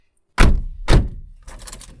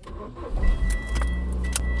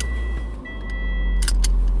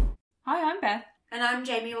And I'm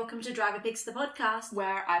Jamie. Welcome to Driver Picks the podcast,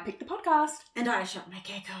 where I pick the podcast. And I shot my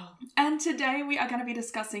cackle. And today we are going to be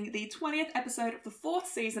discussing the 20th episode of the 4th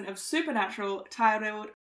season of Supernatural, titled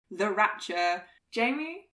The Rapture.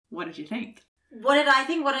 Jamie, what did you think? What did I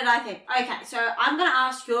think? Okay, so I'm going to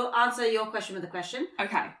answer your question with a question.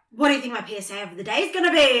 Okay. What do you think my PSA of the day is going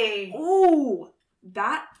to be? Ooh,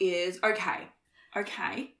 that is...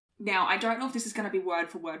 Okay. Now, I don't know if this is going to be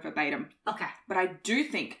word for word verbatim. Okay. But I do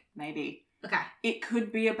think, maybe... Okay. It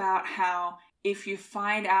could be about how if you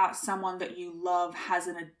find out someone that you love has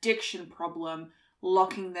an addiction problem,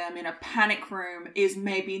 locking them in a panic room is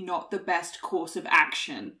maybe not the best course of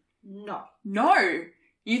action. No. No.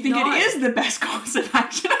 You think it is the best course of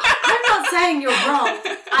action? I'm not saying you're wrong.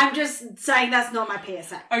 I'm just saying that's not my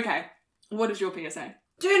PSA. Okay. What is your PSA?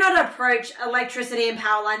 Do not approach electricity and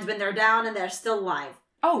power lines when they're down and they're still live.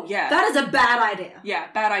 Oh, yeah. That is a bad idea.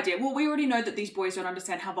 Yeah, bad idea. Well, we already know that these boys don't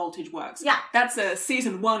understand how voltage works. Yeah. That's a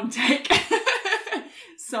season 1 take.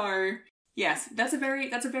 So, yes, that's a very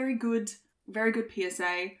good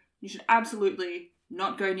PSA. You should absolutely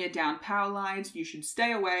not go near down power lines. You should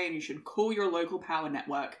stay away and you should call your local power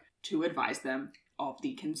network to advise them of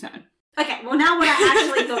the concern. Okay, well now what I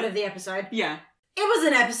actually thought of the episode. Yeah. It was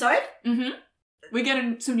an episode. Mm-hmm. We're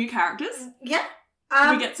getting some new characters. Yeah.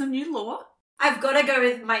 We get some new lore. I've got to go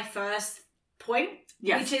with my first point,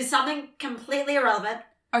 yes. Which is something completely irrelevant.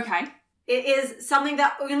 Okay. It is something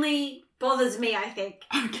that only bothers me, I think.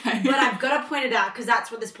 Okay. But I've got to point it out because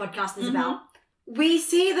that's what this podcast is about. We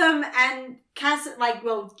see them and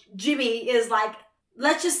Jimmy is like,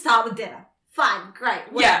 let's just start with dinner. Fine,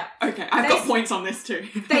 great. Whatever. Yeah, okay. I've got points on this too.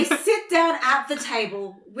 They sit down at the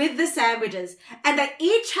table with the sandwiches and they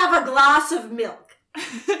each have a glass of milk.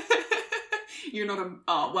 You're not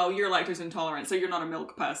you're lactose intolerant, so you're not a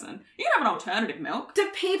milk person. You can have an alternative milk. Do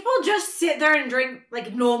people just sit there and drink,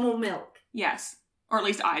 like, normal milk? Yes. Or at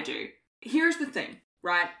least I do. Here's the thing,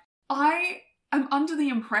 right? I am under the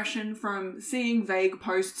impression from seeing vague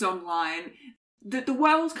posts online that the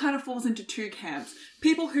world kind of falls into two camps.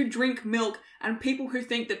 People who drink milk and people who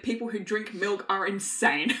think that people who drink milk are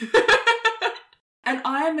insane. And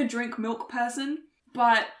I am a drink milk person,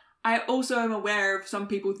 but... I also am aware of some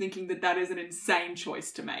people thinking that that is an insane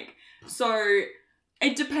choice to make. So,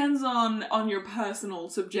 it depends on your personal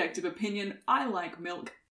subjective opinion. I like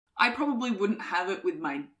milk. I probably wouldn't have it with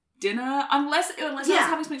my dinner, unless I was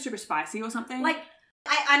having something super spicy or something. Like,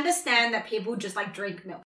 I understand that people just, like, drink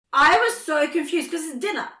milk. I was so confused because it's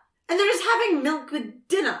dinner. And they're just having milk with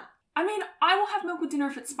dinner. I mean, I will have milk with dinner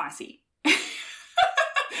if it's spicy. You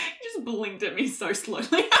just blinked at me so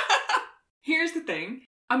slowly. Here's the thing.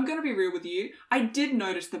 I'm going to be real with you. I did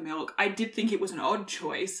notice the milk. I did think it was an odd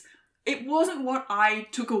choice. It wasn't what I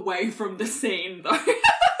took away from the scene, though.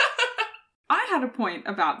 I had a point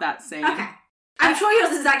about that scene. Okay. I'm sure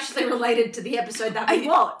yours is actually related to the episode that we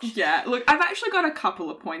watched. Yeah, look, I've actually got a couple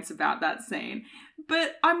of points about that scene.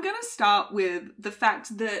 But I'm going to start with the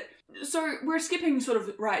fact that... So, we're skipping sort of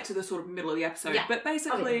right to the sort of middle of the episode. Yeah. But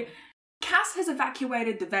basically, Cass has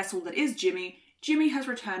evacuated the vessel that is Jimmy. Jimmy has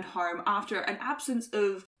returned home after an absence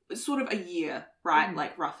of sort of a year, right?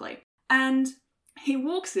 Like, roughly. And he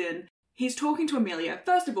walks in, he's talking to Amelia.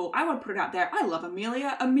 First of all, I want to put it out there, I love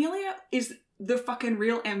Amelia. Amelia is the fucking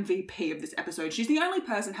real MVP of this episode. She's the only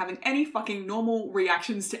person having any fucking normal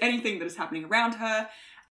reactions to anything that is happening around her.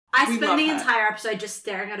 I spent the entire episode just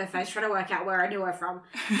staring at her face, trying to work out where I knew her from.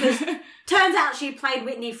 Because turns out she played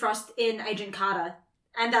Whitney Frost in Agent Carter.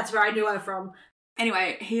 And that's where I knew her from.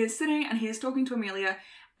 Anyway, he is sitting and he is talking to Amelia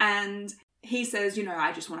and he says,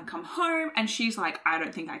 I just want to come home. And she's like, I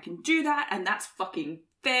don't think I can do that. And that's fucking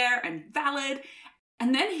fair and valid.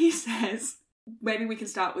 And then he says, maybe we can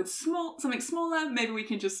start with something smaller. Maybe we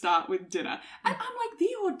can just start with dinner. And I'm like, the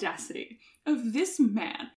audacity of this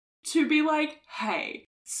man to be like, hey,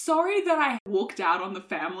 sorry that I walked out on the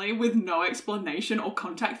family with no explanation or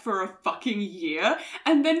contact for a fucking year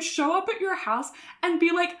and then show up at your house and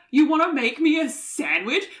be like, you want to make me a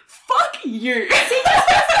sandwich? Fuck you. See,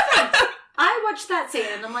 I watched that scene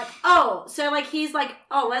and I'm like, oh, so like he's like,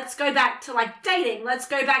 oh, let's go back to like dating. Let's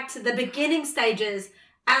go back to the beginning stages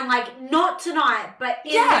and like not tonight, but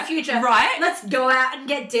in the future. Right. Let's go out and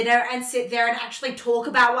get dinner and sit there and actually talk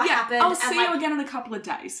about what happened. I'll see you again in a couple of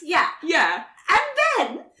days. Yeah. Yeah. And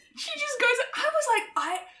then she just goes, I was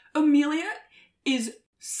like, Amelia is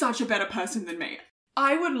such a better person than me.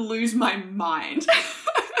 I would lose my mind.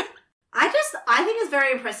 I think it's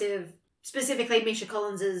very impressive, specifically Misha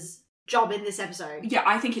Collins's job in this episode. Yeah,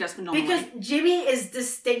 I think he does phenomenally. Because Jimmy is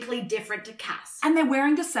distinctly different to Cass. And they're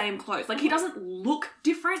wearing the same clothes. Like, he doesn't look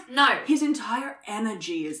different. No. His entire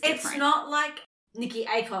energy is different. It's not like Nikki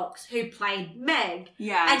Acox, who played Meg.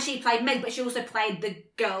 Yeah. And she played Meg, but she also played the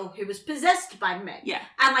girl who was possessed by Meg. Yeah.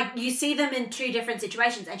 And, like, you see them in two different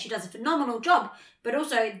situations, and she does a phenomenal job. But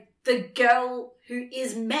also, the girl who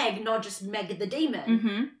is Meg, not just Meg the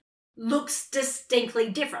demon, looks distinctly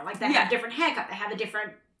different. Like, they have a different haircut, they have a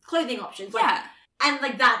different clothing options. Like, and,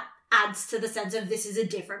 like, that adds to the sense of this is a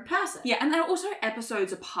different person. Yeah, and they're also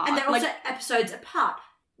episodes apart. And they're also episodes apart.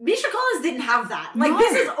 Misha Collins didn't have that. Like,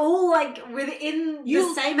 this is all, like, within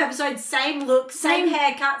the same episode, same look, same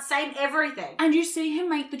haircut, same everything. And you see him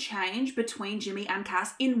make the change between Jimmy and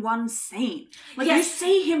Cass in one scene. Like, you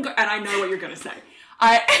see him go... And I know what you're going to say.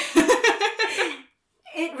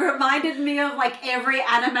 It reminded me of, like, every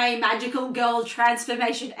anime magical girl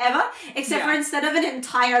transformation ever, except for instead of an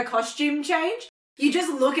entire costume change, you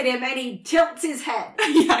just look at him and he tilts his head.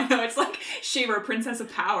 Yeah, I know. It's like She-Ra, Princess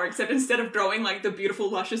of Power, except instead of growing, like, the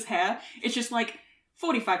beautiful, luscious hair, it's just, like,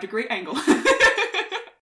 45-degree angle.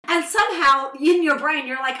 And somehow, in your brain,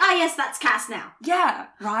 you're like, oh, yes, that's Cass now. Yeah,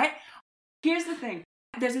 right? Here's the thing.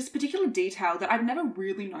 There's this particular detail that I've never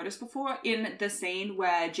really noticed before in the scene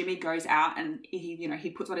where Jimmy goes out and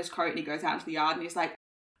he puts on his coat and he goes out into the yard and he's like,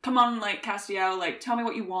 come on, like, Castiel, like, tell me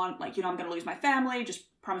what you want. Like, I'm going to lose my family. Just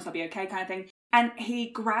promise I'll be okay, kind of thing. And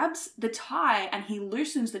he grabs the tie and he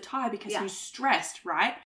loosens the tie because he's stressed,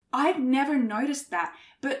 right? I've never noticed that.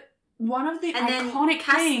 But one of the iconic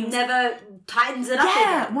things... never tightens it up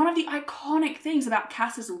again. One of the iconic things about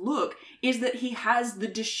Cass's look is that he has the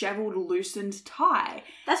disheveled, loosened tie.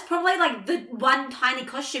 That's probably, like, the one tiny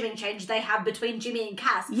costuming change they have between Jimmy and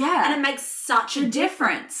Cass. Yeah. And it makes such a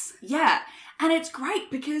difference. Yeah. And it's great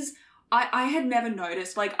because... I had never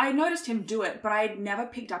noticed, like, I noticed him do it, but I had never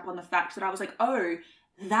picked up on the fact that I was like, oh,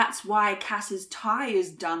 that's why Cass's tie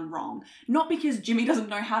is done wrong. Not because Jimmy doesn't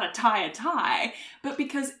know how to tie a tie, but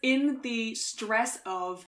because in the stress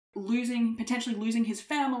of potentially losing his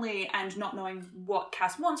family and not knowing what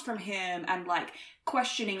Cass wants from him and, like,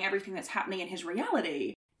 questioning everything that's happening in his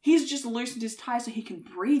reality, he's just loosened his tie so he can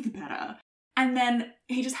breathe better. And then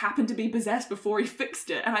he just happened to be possessed before he fixed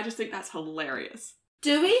it, and I just think that's hilarious.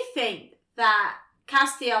 Do we think that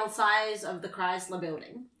Castiel size of the Chrysler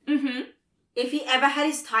building, if he ever had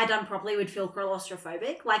his tie done properly, would feel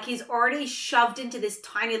claustrophobic? Like, he's already shoved into this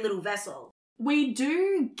tiny little vessel. We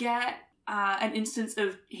do get an instance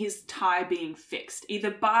of his tie being fixed, either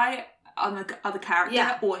by other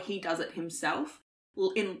character or he does it himself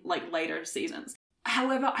in, like, later seasons.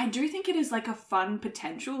 However, I do think it is, like, a fun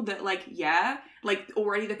potential that, like,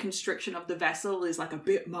 already the constriction of the vessel is, like, a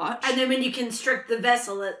bit much. And then when you constrict the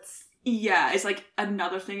vessel, it's... Yeah, it's, like,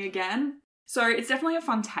 another thing again. So it's definitely a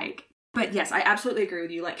fun take. But yes, I absolutely agree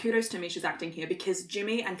with you. Like, kudos to Misha's acting here because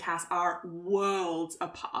Jimmy and Cass are worlds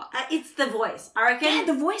apart. It's the voice, I reckon. Yeah,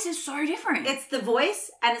 the voice is so different. It's the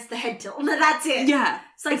voice and it's the head tilt. That's it. Yeah,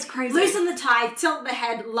 it's like, crazy. Loosen the tie, tilt the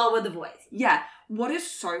head, lower the voice. Yeah. What is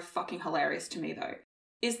so fucking hilarious to me, though,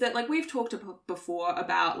 is that, like, we've talked before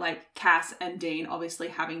about, like, Cass and Dean obviously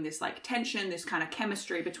having this, like, tension, this kind of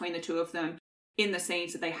chemistry between the two of them in the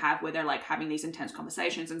scenes that they have where they're, like, having these intense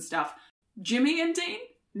conversations and stuff. Jimmy and Dean,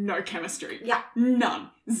 no chemistry. Yeah. None.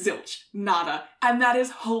 Zilch. Nada. And that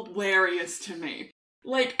is hilarious to me.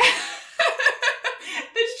 Like,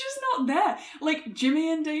 it's just not there. Like,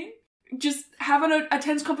 Jimmy and Dean just having a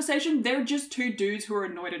tense conversation, they're just two dudes who are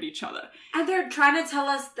annoyed at each other. And they're trying to tell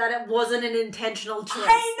us that it wasn't an intentional choice.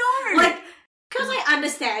 I know! Like, because I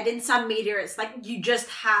understand in some media it's like you just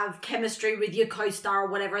have chemistry with your co-star or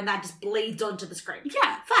whatever and that just bleeds onto the screen.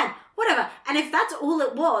 Yeah. Fine, whatever. And if that's all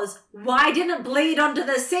it was, why didn't it bleed onto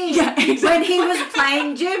the scene exactly. when he was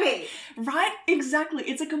playing Jimmy? Right? Exactly.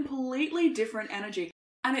 It's a completely different energy.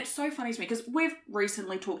 And it's so funny to me because we've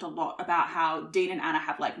recently talked a lot about how Dean and Anna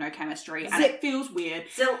have, like, no chemistry and it feels weird.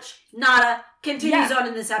 Zilch, nada, continues on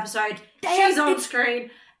in this episode. She's on screen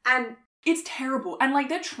and... It's terrible. And, like,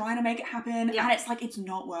 they're trying to make it happen and it's like, it's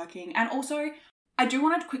not working. And also, I do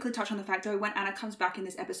want to quickly touch on the fact, though, when Anna comes back in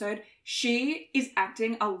this episode, she is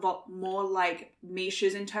acting a lot more like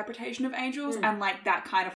Misha's interpretation of angels and, like, that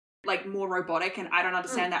kind of, like, more robotic, and I don't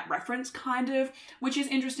understand that reference, kind of, which is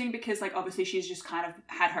interesting because, like, obviously she's just kind of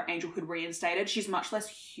had her angelhood reinstated. She's much less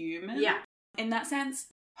human in that sense.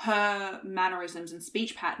 Her mannerisms and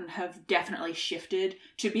speech pattern have definitely shifted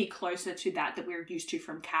to be closer to that we're used to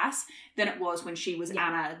from Cass than it was when she was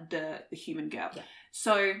Anna, the human girl. Yeah.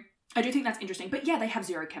 So I do think that's interesting. But yeah, they have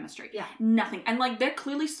zero chemistry. Yeah. Nothing. And, like, they're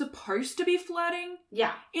clearly supposed to be flirting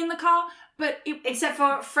in the car, but... Except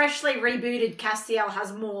for freshly rebooted Castiel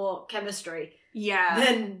has more chemistry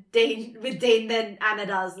than Dean than Anna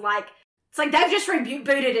does. Like, It's like they've just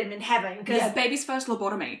rebooted him in heaven. Yeah, baby's first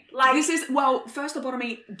lobotomy. Like, this is, well, first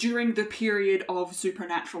lobotomy during the period of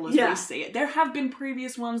Supernatural as we see it. There have been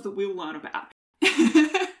previous ones that we'll learn about.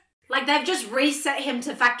 Like, they've just reset him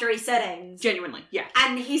to factory settings. Genuinely, yeah.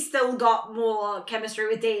 And he's still got more chemistry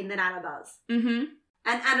with Dean than Anna does. Mm-hmm.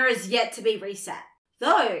 And Anna is yet to be reset.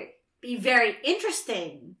 Though, be very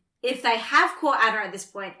interesting if they have caught Anna at this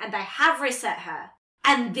point and they have reset her.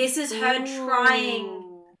 And this is her trying...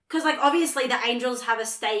 Because, like, obviously the angels have a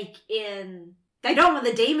stake in... They don't want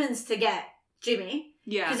the demons to get Jimmy.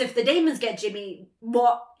 Yeah. Because if the demons get Jimmy,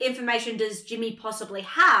 what information does Jimmy possibly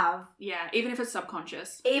have? Yeah, even if it's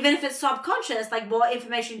subconscious. Even if it's subconscious, like, what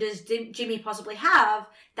information does Jimmy possibly have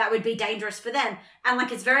that would be dangerous for them? And,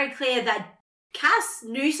 like, it's very clear that Cass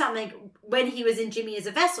knew something when he was in Jimmy as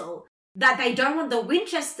a vessel that they don't want the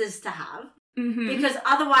Winchesters to have. Mm-hmm. Because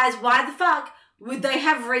otherwise, why the fuck would they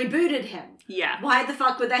have rebooted him? Yeah. Why the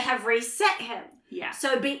fuck would they have reset him? Yeah. So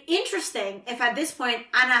it'd be interesting if at this point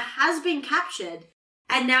Anna has been captured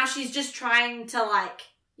and now she's just trying to, like,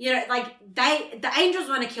 you know, like, the angels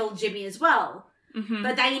want to kill Jimmy as well. Mm-hmm.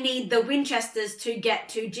 But they need the Winchesters to get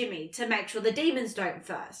to Jimmy to make sure the demons don't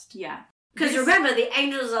first. Yeah. Because remember, the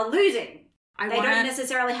angels are losing. They don't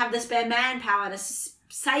necessarily have the spare manpower to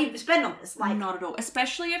spend on this. Like, not at all.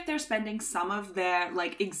 Especially if they're spending some of their,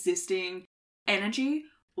 like, existing energy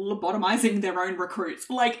lobotomizing their own recruits.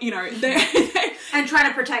 Like, you know, they and trying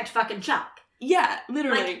to protect fucking Chuck. Yeah,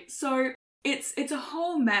 literally. Like, so it's a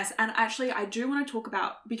whole mess. And actually, I do want to talk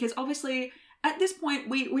about, because obviously at this point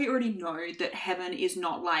we already know that heaven is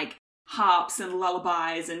not like harps and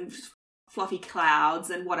lullabies and fluffy clouds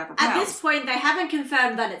and whatever else. At this point, they haven't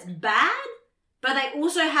confirmed that it's bad, but they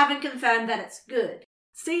also haven't confirmed that it's good.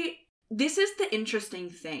 See, this is the interesting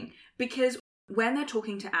thing, because when they're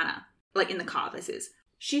talking to Anna, like in the car, this is,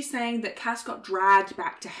 she's saying that Cass got dragged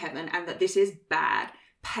back to heaven and that this is bad,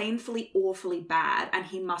 painfully, awfully bad, and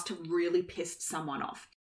he must have really pissed someone off.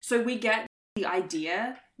 So we get the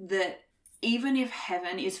idea that even if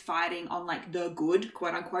heaven is fighting on, like, the good,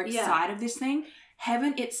 quote-unquote, side of this thing,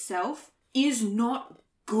 heaven itself is not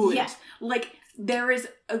good. Yeah. Like, there is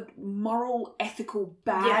a moral, ethical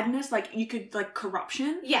badness, like, you could, like,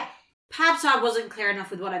 corruption. Yeah. Perhaps I wasn't clear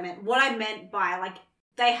enough with what I meant. What I meant by, like,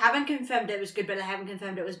 they haven't confirmed it was good, but they haven't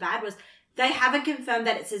confirmed it was bad, was they haven't confirmed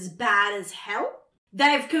that it's as bad as hell.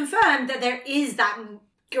 They've confirmed that there is that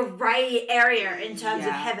grey area in terms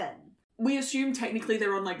of heaven. We assume technically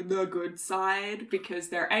they're on, like, the good side because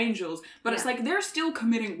they're angels, but it's like they're still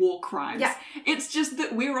committing war crimes. Yeah. It's just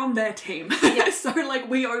that we're on their team. Yeah. So, like,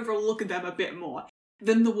 we overlook them a bit more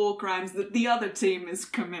than the war crimes that the other team is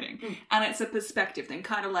committing. And it's a perspective thing,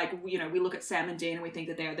 kind of like, you know, we look at Sam and Dean and we think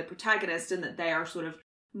that they are the protagonists and that they are sort of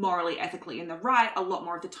morally, ethically in the right a lot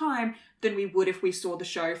more of the time than we would if we saw the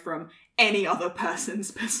show from any other person's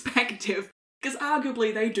perspective, because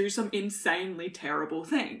arguably they do some insanely terrible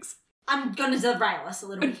things. I'm gonna derail us a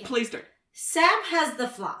little bit here. Please do. Sam has the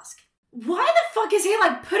flask. Why the fuck is he,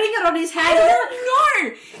 like, putting it on his hand? I don't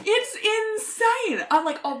know! It's insane! I'm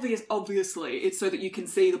like, obviously, it's so that you can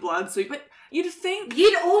see the blood, so, but you'd think...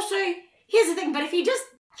 You'd also... Here's the thing, but if you just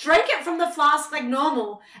drank it from the flask like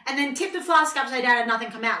normal, and then tip the flask upside down and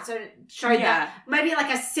nothing come out, so it showed that maybe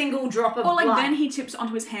like a single drop of blood. Or, like, then he tips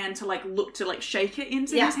onto his hand to, like, look to, like, shake it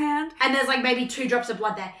into his hand. And there's, like, maybe 2 drops of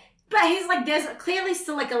blood there. But he's like, there's clearly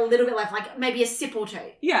still, like, a little bit left, like, maybe a sip or 2.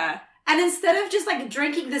 Yeah. And instead of just, like,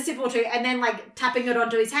 drinking the sip or 2 and then, like, tapping it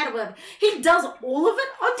onto his hand or whatever, he does all of it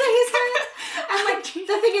onto his hand. And, like,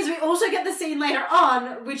 the thing is, we also get the scene later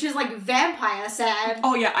on, which is, like, Vampire Sam.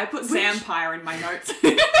 Oh, yeah, I put Vampire in my notes.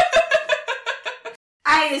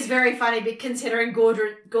 Is very funny, but considering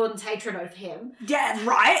Gordon's hatred of him. Yeah,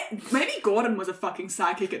 right? Maybe Gordon was a fucking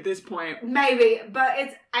psychic at this point. Maybe, but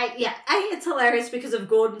it's hilarious because of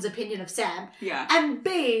Gordon's opinion of Sam. Yeah. And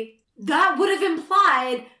B, that would have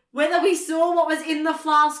implied, whether we saw what was in the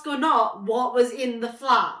flask or not, what was in the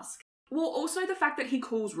flask. Well, also the fact that he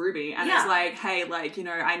calls Ruby and is like, hey, like, you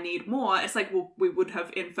know, I need more. It's like, well, we would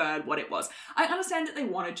have inferred what it was. I understand that they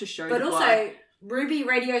wanted to show the blood. But also, Ruby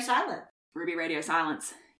radio silent. Ruby radio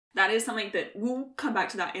silence. That is something that we'll come back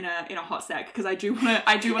to that in a hot sec, because I do want to talk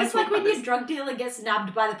about this. It's like when your drug dealer gets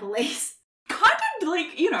nabbed by the police. Kind of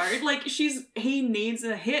like, you know, like he needs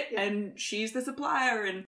a hit and she's the supplier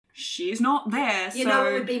and she's not there. You know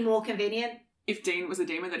what would be more convenient? If Dean was a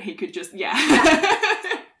demon, that he could just,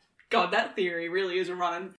 God, that theory really is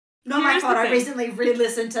running. Not my fault. I recently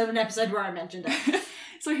re-listened to an episode where I mentioned it.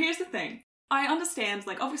 So here's the thing. I understand,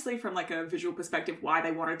 like, obviously from, like, a visual perspective why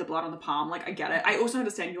they wanted the blood on the palm. Like, I get it. I also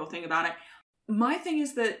understand your thing about it. My thing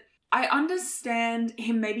is that I understand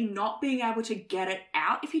him maybe not being able to get it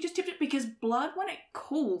out if he just tipped it, because blood, when it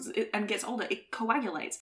cools and gets older, it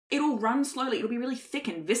coagulates. It'll run slowly. It'll be really thick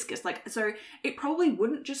and viscous. So it probably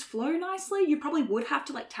wouldn't just flow nicely. You probably would have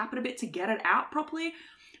to tap it a bit to get it out properly.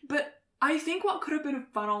 But I think what could have been a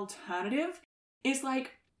fun alternative is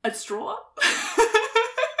a straw.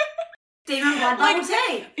 Demon blood bubble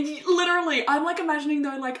tea. Literally, I'm imagining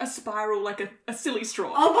though a spiral, a silly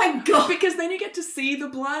straw. Oh my god. Because then you get to see the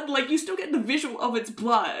blood, you still get the visual of its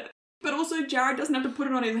blood. But also Jared doesn't have to put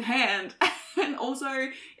it on his hand. And also,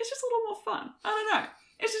 it's just a little more fun. I don't know.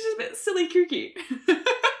 It's just a bit silly kooky.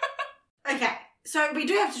 Okay, so we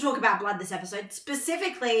do have to talk about blood this episode.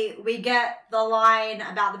 Specifically, we get the line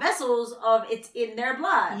about the vessels of it's in their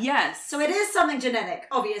blood. Yes. So it is something genetic,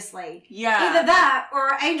 obviously. Yeah. Either that,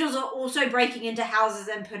 or angels are also breaking into houses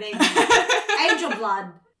and putting angel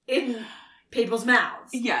blood in people's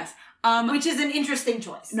mouths. Yes. Which is an interesting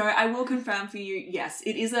choice. No, I will confirm for you, yes,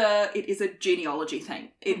 it is a genealogy thing.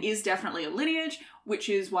 It is definitely a lineage, which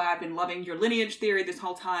is why I've been loving your lineage theory this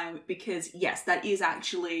whole time, because yes, that is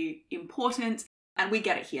actually important, and we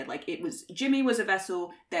get it here. Jimmy was a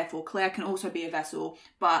vessel, therefore Claire can also be a vessel,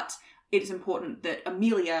 but it is important that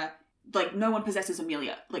Amelia, no one possesses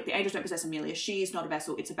Amelia. The angels don't possess Amelia. She's not a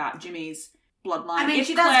vessel. It's about Jimmy's bloodline. I mean, if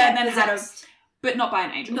she does Claire get then possessed. But not by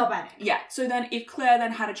an angel. Not by an angel. Yeah. So then if Claire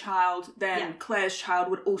then had a child, then Claire's child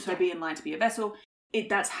would also be in line to be a vessel.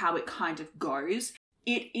 That's how it kind of goes.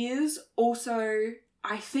 It is also,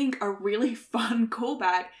 I think, a really fun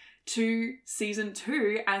callback to season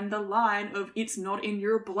 2 and the line of "it's not in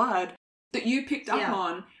your blood" that you picked up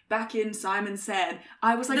on back in Simon Said.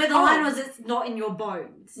 I was like, no, the line was "it's not in your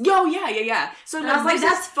bones." Oh, yeah. So and I was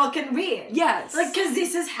that's fucking weird. Yes. Because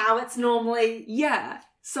this is how it's normally... Yeah.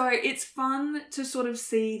 So it's fun to sort of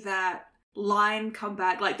see that line come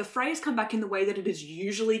back, the phrase come back in the way that it is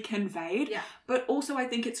usually conveyed. Yeah. But also I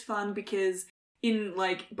think it's fun because in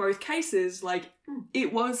both cases,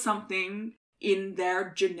 it was something in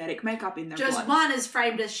their genetic makeup, in their blood. Just one is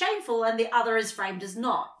framed as shameful and the other is framed as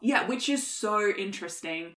not. Yeah, which is so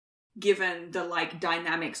interesting given the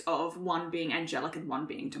dynamics of one being angelic and one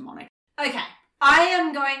being demonic. Okay. I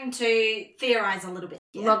am going to theorize a little bit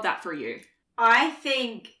here. Love that for you. I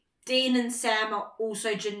think Dean and Sam are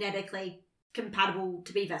also genetically compatible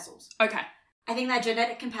to be vessels. Okay. I think that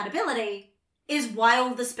genetic compatibility is why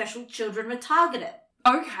all the special children were targeted.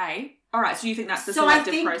 Okay. All right, so you think that's the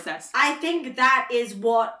selective process? I think that is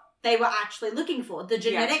what they were actually looking for, the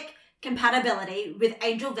genetic compatibility with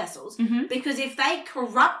angel vessels. Mm-hmm. Because if they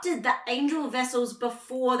corrupted the angel vessels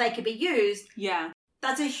before they could be used,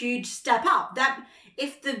 that's a huge step up. That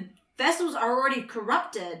if the vessels are already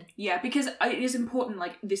corrupted. Yeah, because it is important,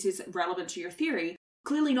 this is relevant to your theory.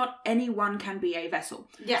 Clearly not anyone can be a vessel.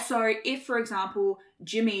 Yeah. So if, for example,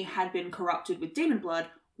 Jimmy had been corrupted with demon blood,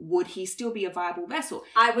 would he still be a viable vessel?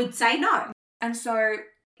 I would say no. And so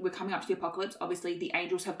we're coming up to the apocalypse. Obviously, the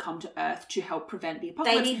angels have come to Earth to help prevent the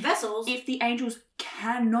apocalypse. They need vessels. If the angels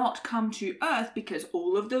cannot come to Earth because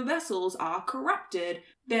all of the vessels are corrupted,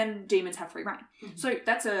 then demons have free reign. Mm-hmm. So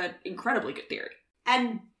that's an incredibly good theory.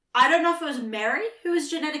 And I don't know if it was Mary who was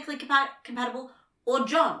genetically compatible or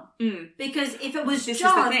John. Because if it was John... This is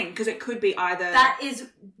the thing, because it could be either...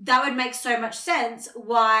 That would make so much sense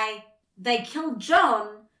why they killed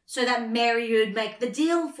John so that Mary would make the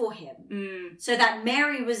deal for him. So that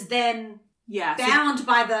Mary was then bound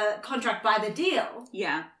by the contract, by the deal.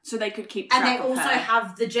 Yeah, so they could keep track of her. And they also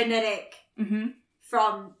have the genetic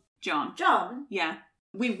from John. Yeah.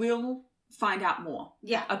 We will find out more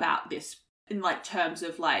about this in terms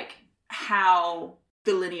of how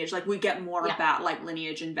the lineage, we get more about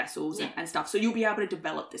lineage and vessels and stuff. So you'll be able to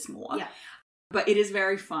develop this more. Yeah. But it is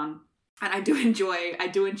very fun. And I do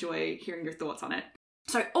enjoy hearing your thoughts on it.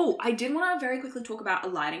 So, I did want to very quickly talk about a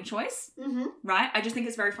lighting choice, right? I just think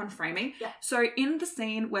it's very fun framing. Yeah. So in the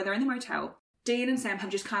scene where they're in the motel, Dean and Sam have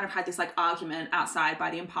just kind of had this argument outside by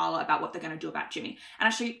the Impala about what they're going to do about Jimmy. And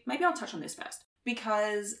actually, maybe I'll touch on this first.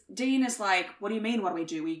 Because Dean is what do you mean, what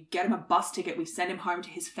do? We get him a bus ticket, we send him home to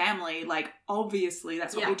his family. Obviously,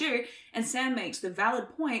 that's what we do. And Sam makes the valid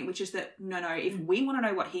point, which is that, no, if we want to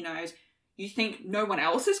know what he knows, you think no one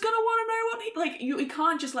else is going to want to know what he... you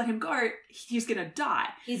can't just let him go. He's going to die.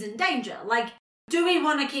 He's in danger. Do we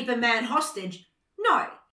want to keep a man hostage? No.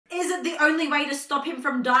 Is it the only way to stop him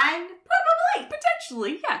from dying? Probably.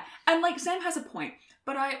 Potentially, yeah. And, Sam has a point.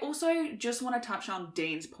 But I also just want to touch on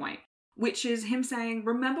Dean's point, which is him saying,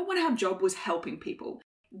 remember when our job was helping people,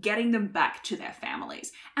 getting them back to their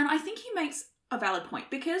families? And I think he makes a valid point,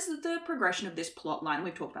 because the progression of this plot line,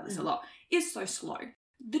 we've talked about this a lot, is so slow.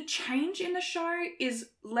 the change in the show is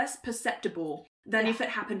less perceptible than if it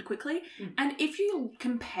happened quickly. And if you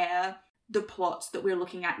compare the plots that we're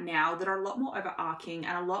looking at now that are a lot more overarching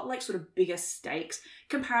and a lot like sort of bigger stakes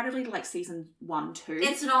comparatively to like season 1, 2.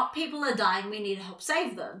 It's not people are dying, we need to help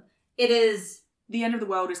save them. It is the end of the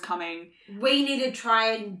world is coming. We need to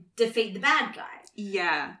try and defeat the bad guy.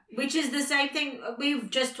 Yeah. Which is the same thing. We've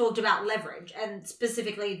just talked about Leverage and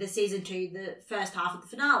specifically the season 2, the first half of the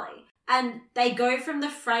finale. And they go from the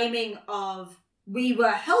framing of we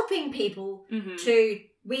were helping people to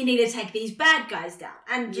we need to take these bad guys down.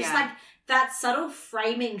 And just like that subtle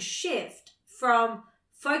framing shift from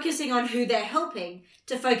focusing on who they're helping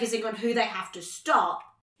to focusing on who they have to stop.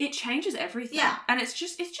 It changes everything. Yeah. And it's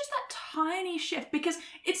just that tiny shift because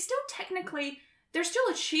it's still technically, they're still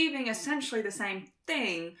achieving essentially the same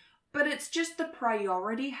thing, but it's just the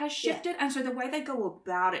priority has shifted. And so the way they go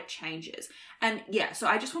about it changes. And so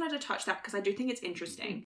I just wanted to touch that because I do think it's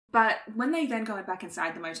interesting. But when they then go back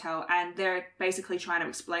inside the motel and they're basically trying to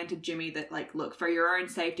explain to Jimmy that, like, look, for your own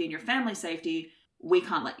safety and your family's safety, we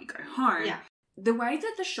can't let you go home. Yeah. The way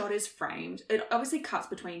that the shot is framed, it obviously cuts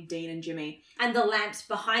between Dean and Jimmy. And the lamp's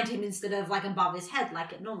behind him instead of, like, above his head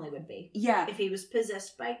like it normally would be. Yeah. If he was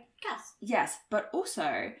possessed by Cass. Yes, but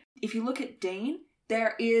also, if you look at Dean,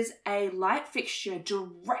 there is a light fixture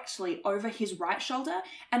directly over his right shoulder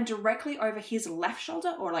and directly over his left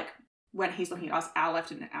shoulder, or, like, when he's looking at us, our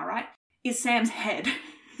left and our right, is Sam's head.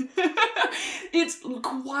 It's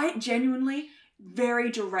quite genuinely,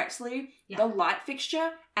 very directly, the light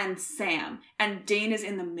fixture and Sam. And Dean is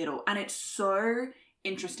in the middle. And it's so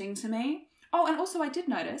interesting to me. Oh, and also I did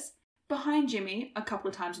notice, behind Jimmy, a couple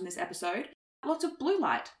of times in this episode, lots of blue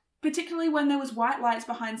light. Particularly when there was white lights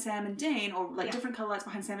behind Sam and Dean, or like different colour lights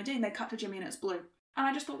behind Sam and Dean, they cut to Jimmy and it's blue. And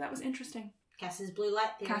I just thought that was interesting. Cass's blue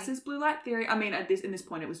light theory. Cass's blue light theory. I mean, in this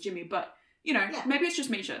point it was Jimmy, but, you know, maybe it's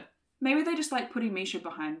just Misha. Maybe they just like putting Misha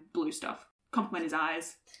behind blue stuff. Compliment his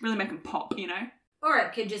eyes. Really make him pop, you know? Or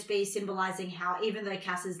it could just be symbolising how even though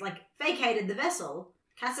Cass has, like, vacated the vessel,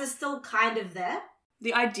 Cass is still kind of there.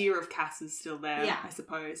 The idea of Cass is still there, I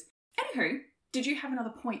suppose. Anywho, did you have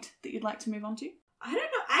another point that you'd like to move on to? I don't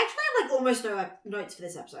know. I actually have, like, almost no notes for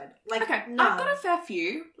this episode. Like, okay, no. I've got a fair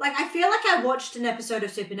few. Like, I feel like I watched an episode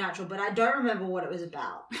of Supernatural, but I don't remember what it was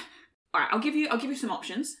about. All right, I'll give you some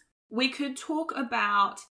options. We could talk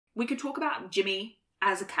about Jimmy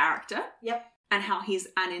as a character. Yep. And how he's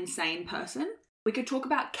an insane person. We could talk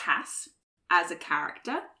about Cass as a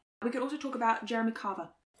character. We could also talk about Jeremy Carver.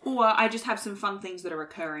 Or I just have some fun things that are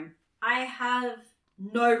occurring. I have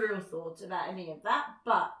no real thoughts about any of that,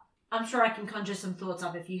 but I'm sure I can conjure some thoughts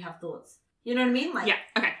up if you have thoughts. You know what I mean? Like, yeah,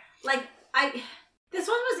 okay. Like, this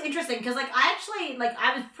one was interesting because, like, I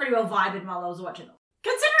was pretty well vibing while I was watching it.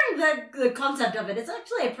 Considering the concept of it, it's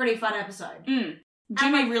actually a pretty fun episode.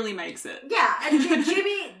 Jimmy really makes it. Yeah, and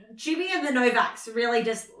Jimmy and the Novaks really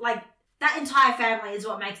just, like, that entire family is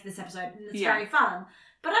what makes this episode, and it's very fun.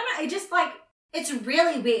 But I don't know, it just, like, it's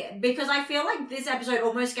really weird because I feel like this episode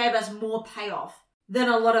almost gave us more payoff than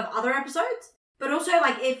a lot of other episodes, but also,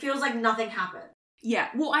 like, it feels like nothing happened. Yeah,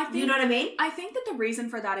 well, I think... You know what I mean? I think that the reason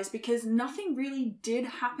for that is because nothing really did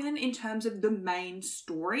happen in terms of the main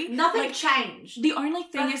story. Nothing changed. The only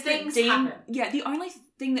thing is that Dean... happen. Yeah, the only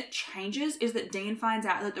thing that changes is that Dean finds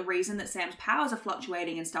out that the reason that Sam's powers are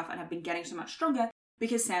fluctuating and stuff and have been getting so much stronger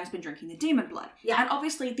because Sam's been drinking the demon blood. Yeah. And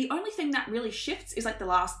obviously, the only thing that really shifts is, like, the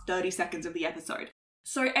last 30 seconds of the episode.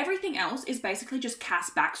 So everything else is basically just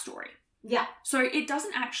Cass' backstory. Yeah. So it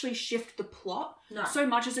doesn't actually shift the plot so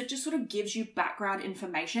much as it just sort of gives you background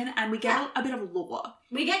information and we get a bit of lore.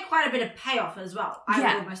 We get quite a bit of payoff as well, I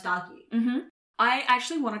would almost argue. Mm-hmm. I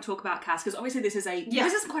actually want to talk about Cass because obviously this is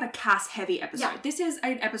quite a Cass-heavy episode. Yeah. This is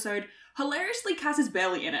an episode, hilariously, Cass is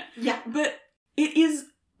barely in it. Yeah. But it is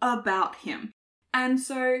about him. And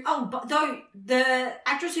so... Oh, but though, the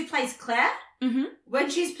actress who plays Claire... Mm-hmm. When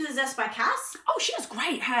she's possessed by Cass... Oh, she does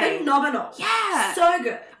great, hey? Phenomenal. Yeah. So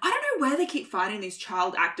good. I don't know where they keep finding these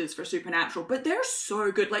child actors for Supernatural, but they're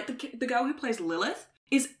so good. Like, the girl who plays Lilith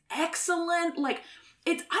is excellent. Like,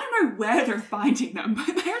 I don't know where they're finding them,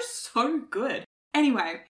 but they're so good.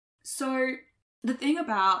 Anyway, so the thing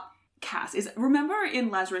about Cass is, remember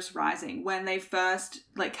in Lazarus Rising, when they first,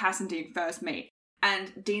 like, Cass and Dean first meet,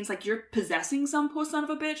 and Dean's like, you're possessing some poor son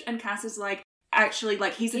of a bitch, and Cass is like, actually,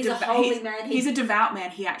 like, he's a holy man. He's a devout man.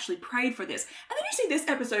 He actually prayed for this. And then you see this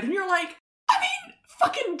episode and you're like, I mean,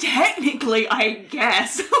 fucking technically, I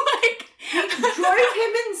guess. Like, He drove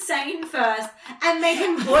him insane first and made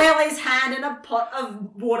him boil his hand in a pot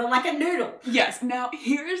of water like a noodle. Yes, now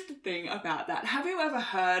here's the thing about that. Have you ever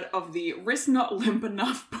heard of the wrist not limp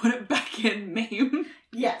enough, put it back in meme?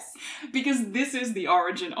 Yes. Because this is the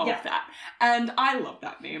origin of that. And I love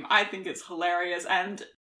that meme. I think it's hilarious and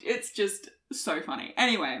it's just so funny.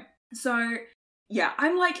 Anyway, so yeah,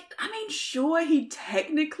 I'm like, I mean, sure, he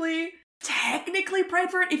technically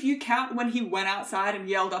prayed for it if you count when he went outside and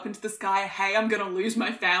yelled up into the sky, hey, I'm gonna lose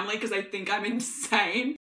my family because I think I'm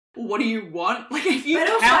insane. What do you want? Like, if you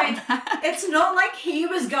count that. It's not like he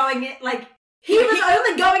was going, like, he was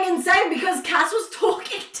only going insane because Cass was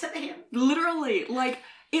talking to him. Literally, like,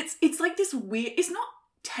 it's like this weird, it's not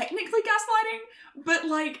technically gaslighting, but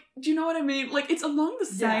like, do you know what I mean? Like, it's along the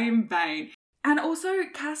same vein. And also,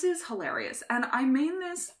 Cass is hilarious. And I mean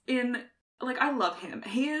this in, like, I love him.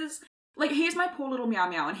 He is my poor little meow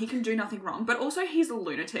meow and he can do nothing wrong, but also he's a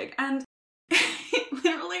lunatic. And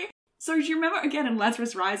literally, so do you remember again in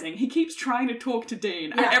Lazarus Rising, he keeps trying to talk to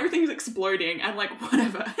Dean and everything's exploding and like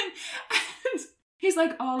whatever. And he's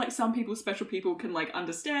like, oh, like some people, special people can like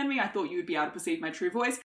understand me. I thought you would be able to perceive my true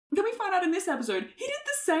voice. Then we find out in this episode, he did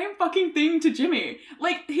the same fucking thing to Jimmy.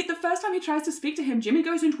 Like, the first time he tries to speak to him, Jimmy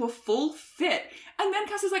goes into a full fit. And then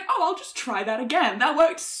Cass is like, oh, I'll just try that again. That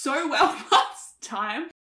worked so well last time.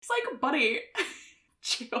 It's like, buddy,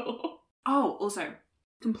 chill. Oh, also,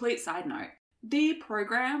 complete side note. The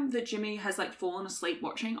program that Jimmy has, like, fallen asleep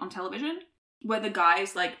watching on television, where the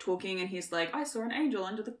guy's, like, talking and he's like, I saw an angel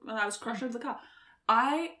I was crushed under the car.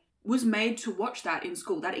 I was made to watch that in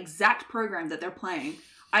school, that exact program that they're playing.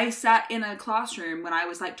 I sat in a classroom when I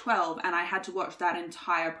was like 12 and I had to watch that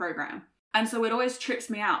entire program. And so it always trips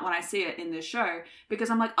me out when I see it in this show because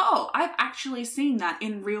I'm like, oh, I've actually seen that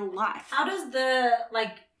in real life. How does the,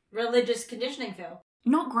 like, religious conditioning feel?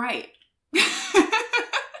 Not great.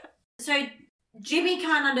 So Jimmy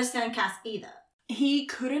can't understand Cass either. He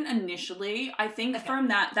couldn't initially. I think from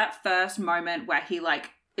that first moment where he,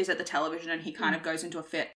 like, is at the television and he kind of goes into a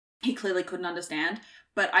fit, he clearly couldn't understand.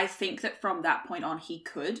 But I think that from that point on, he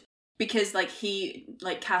could. Because, like,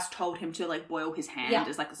 Cass told him to, like, boil his hand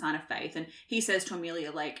as, like, a sign of faith. And he says to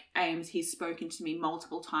Amelia, like, Ames, he's spoken to me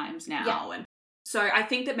multiple times now. Yeah. And so I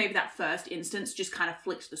think that maybe that first instance just kind of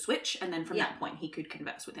flicked the switch. And then from that point, he could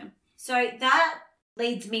converse with him. So that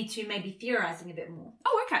leads me to maybe theorizing a bit more.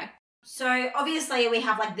 Oh, okay. So, obviously, we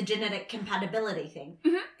have, like, the genetic compatibility thing.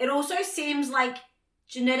 Mm-hmm. It also seems like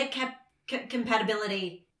genetic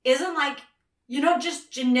compatibility isn't, like, you're not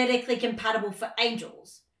just genetically compatible for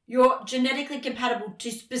angels. You're genetically compatible to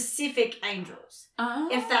specific angels. Oh,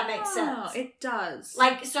 if that makes sense. It does.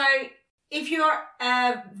 Like, so, if you're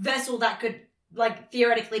a vessel that could, like,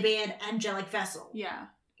 theoretically be an angelic vessel. Yeah.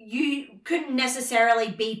 You couldn't necessarily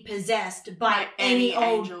be possessed by any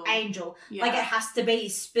old angel. Yeah. Like, it has to be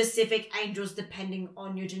specific angels depending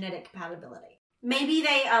on your genetic compatibility. Maybe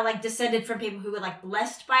they are, like, descended from people who were, like,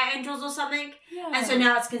 blessed by angels or something. Yeah. And so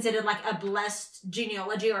now it's considered, like, a blessed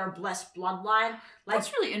genealogy or a blessed bloodline. Like,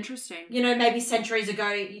 that's really interesting. You know, maybe centuries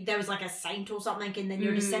ago there was, like, a saint or something and then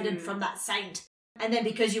you're descended from that saint. And then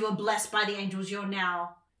because you were blessed by the angels, you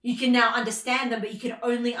can now understand them, but you can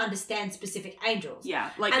only understand specific angels. Yeah,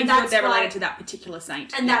 like if they're related to that particular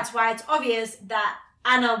saint. And that's why it's obvious that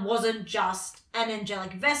Anna wasn't just an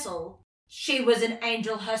angelic vessel. She was an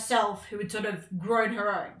angel herself who had sort of grown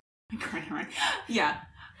her own. Yeah.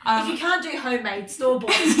 If you can't do homemade,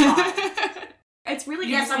 store-bought is fine. It's really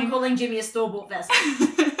Yes, I'm calling Jimmy a store-bought vessel.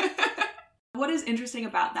 What is interesting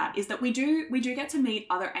about that is that we do get to meet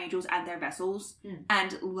other angels and their vessels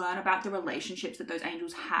and learn about the relationships that those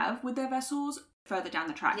angels have with their vessels further down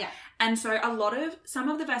the track. Yeah. And so some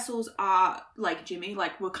of the vessels are like Jimmy,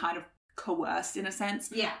 like were kind of coerced in a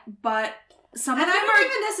sense. Yeah. But some of them I don't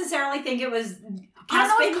even necessarily think it was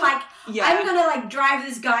Cass being like, I'm gonna like drive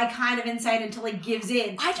this guy kind of insane until he gives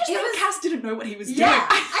in. I just think Cass didn't know what he was doing.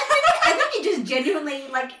 I think he just genuinely,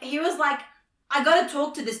 like, he was like, I gotta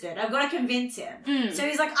talk to this dude. I've gotta convince him. So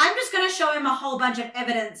he's like, I'm just gonna show him a whole bunch of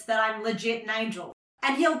evidence that I'm legit an angel.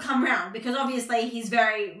 And he'll come round because obviously he's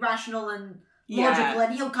very rational and logical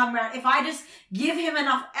and he'll come round. If I just give him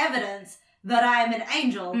enough evidence that I am an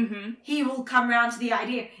angel, he will come round to the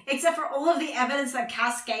idea. Except for all of the evidence that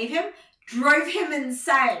Cass gave him drove him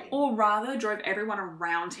insane. Or rather, drove everyone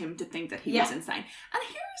around him to think that he was insane. And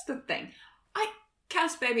here's the thing.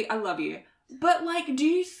 Cass, baby, I love you. But, like, do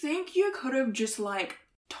you think you could have just, like,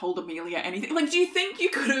 told Amelia anything? Like, do you think you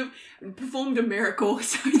could have performed a miracle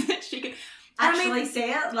so that she could actually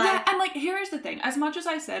see it? Like, yeah, and, like, here is the thing. As much as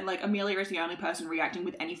I said, like, Amelia is the only person reacting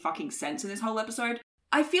with any fucking sense in this whole episode,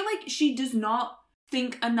 I feel like she does not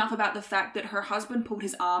think enough about the fact that her husband pulled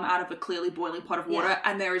his arm out of a clearly boiling pot of water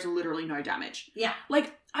and there is literally no damage. Yeah.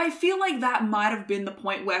 Like, I feel like that might have been the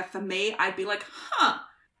point where, for me, I'd be like,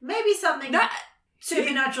 maybe something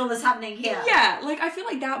supernatural is happening here. Yeah, like, I feel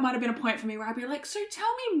like that might have been a point for me where I'd be like, so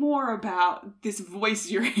tell me more about this voice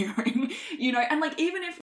you're hearing, you know? And, like, even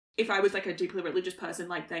if I was, like, a deeply religious person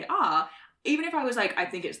like they are, even if I was like, I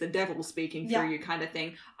think it's the devil speaking through you kind of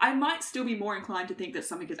thing, I might still be more inclined to think that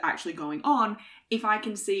something is actually going on if I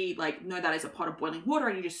can see, like, no, that is a pot of boiling water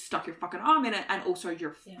and you just stuck your fucking arm in it and also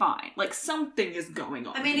you're fine. Like, something is going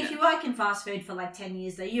on. I mean, if you work in fast food for, like, 10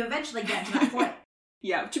 years, though, you eventually get to that point.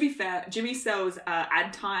 Yeah, to be fair, Jimmy sells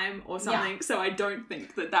ad time or something, so I don't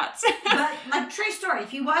think that's... But, like, true story,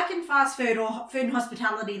 if you work in fast food or food and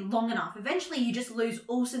hospitality long enough, eventually you just lose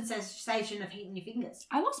all sensation of heat in your fingers.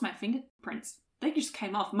 I lost my fingerprints. They just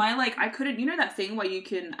came off. My, like, I couldn't... You know that thing where you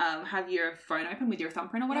can have your phone open with your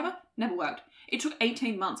thumbprint or whatever? Never worked. It took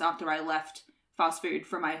 18 months after I left fast food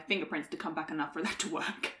for my fingerprints to come back enough for that to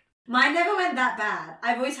work. Mine never went that bad.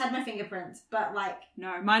 I've always had my fingerprints, but, like...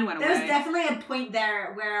 No, mine went away. There was definitely a point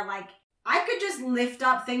there where, like, I could just lift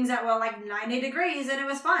up things that were, like, 90 degrees and it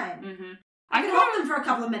was fine. Mm-hmm. I could hold them for a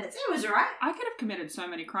couple of minutes. It was alright. I could have committed so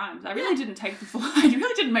many crimes. I really didn't take the full... I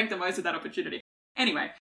really didn't make the most of that opportunity.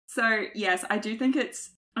 Anyway, so, yes, I do think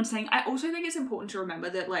it's... I'm saying, I also think it's important to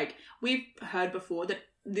remember that, like, we've heard before that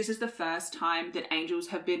this is the first time that angels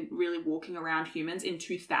have been really walking around humans in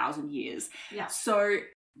 2,000 years. Yeah. So...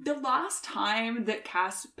 The last time that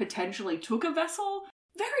Cass potentially took a vessel,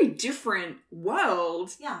 very different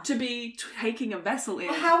world to be taking a vessel in.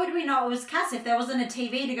 Well, how would we know it was Cass if there wasn't a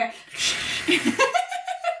TV to go...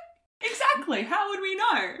 Exactly, how would we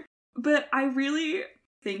know? But I really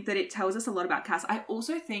think that it tells us a lot about Cass. I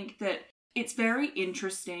also think that it's very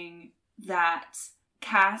interesting that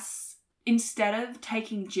Cass, instead of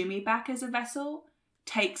taking Jimmy back as a vessel,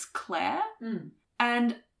 takes Claire.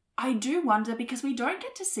 And... I do wonder, because we don't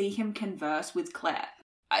get to see him converse with Claire.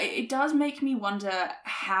 It does make me wonder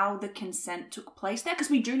how the consent took place there,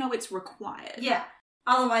 because we do know it's required. Yeah.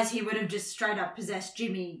 Otherwise, he would have just straight up possessed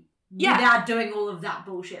Jimmy without doing all of that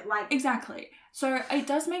bullshit. Like, exactly. So it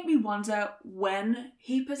does make me wonder when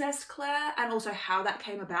he possessed Claire and also how that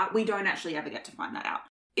came about. We don't actually ever get to find that out.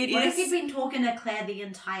 What if he'd been talking to Claire the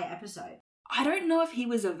entire episode? I don't know if he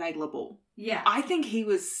was available. Yeah. I think he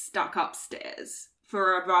was stuck upstairs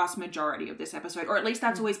for a vast majority of this episode, or at least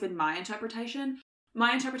that's always been my interpretation.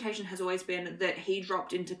 My interpretation has always been that he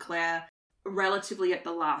dropped into Claire relatively at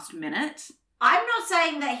the last minute. I'm not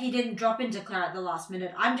saying that he didn't drop into Claire at the last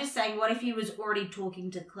minute. I'm just saying, what if he was already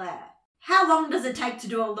talking to Claire? How long does it take to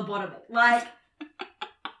do all the bottoming? Like,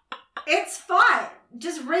 it's fine.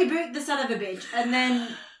 Just reboot the son of a bitch, and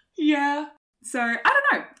then... Yeah. So, I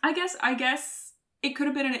don't know. I guess it could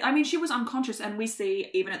have been... I mean, she was unconscious, and we see,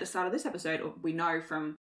 even at the start of this episode, or we know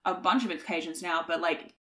from a bunch of occasions now, but,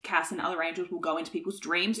 like, Cass and other angels will go into people's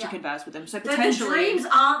dreams to converse with them. So potentially... But the dreams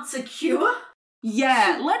aren't secure.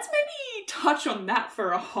 Yeah, let's maybe touch on that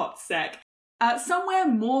for a hot sec. Somewhere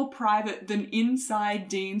more private than inside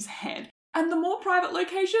Dean's head. And the more private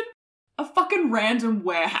location? A fucking random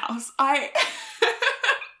warehouse. I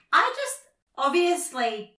just...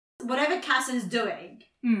 Obviously, whatever Cass is doing...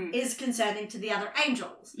 is concerning to the other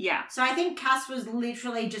angels. Yeah. So I think Cass was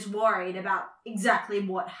literally just worried about exactly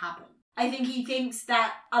what happened. I think he thinks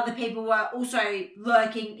that other people were also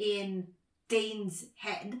lurking in Dean's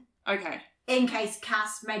head. Okay. In case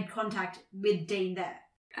Cass made contact with Dean there.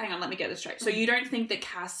 Hang on, let me get this straight. So you don't think that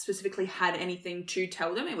Cass specifically had anything to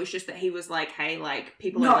tell them? It was just that he was like, hey, like,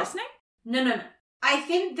 people are listening? No. I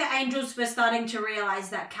think the angels were starting to realise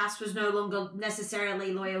that Cass was no longer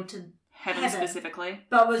necessarily loyal to Heaven specifically,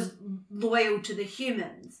 but was loyal to the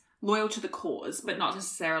humans. Loyal to the cause, but not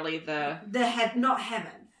necessarily not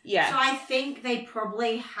heaven. Yeah. So I think they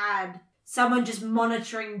probably had someone just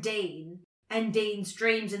monitoring Dean and Dean's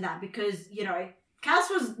dreams and that, because, you know,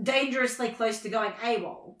 Cass was dangerously close to going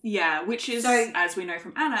AWOL. Yeah, which is, as we know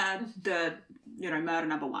from Anna, the, you know, murder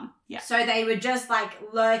number one. Yeah. So they were just, like,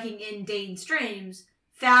 lurking in Dean's dreams,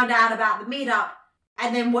 found out about the meetup,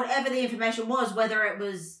 and then whatever the information was, whether it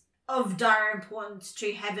was of dire importance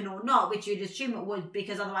to Heaven or not, which you'd assume it would,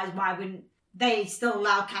 because otherwise why wouldn't they still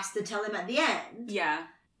allow Cass to tell him at the end? Yeah.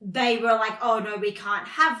 They were like, oh no, we can't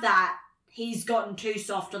have that. He's gotten too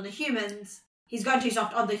soft on the humans. He's gotten too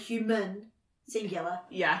soft on the human, singular.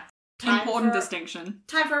 Yeah. Important distinction.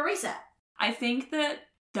 Time for a reset. I think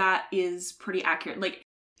that is pretty accurate. Like,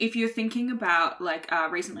 if you're thinking about, like,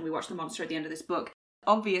 recently we watched The Monster at the End of this book,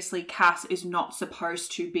 obviously Cass is not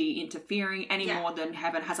supposed to be interfering any more than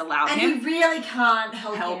Heaven has allowed and him. And he really can't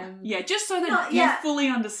help him. Yeah, just so that you fully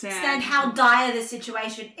understand how dire the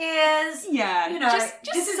situation is. Yeah, you know,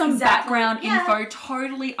 just some background info,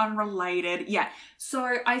 totally unrelated. Yeah,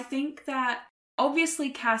 so I think that obviously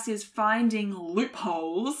Cass is finding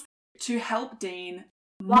loopholes to help Dean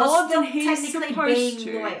more than he's supposed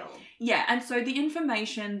to. Loyal. Yeah, and so the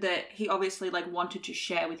information that he obviously wanted to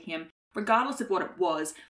share with him, regardless of what it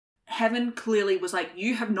was, Heaven clearly was like,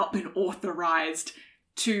 you have not been authorized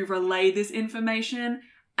to relay this information,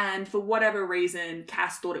 and for whatever reason,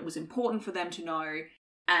 Cass thought it was important for them to know,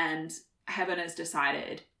 and Heaven has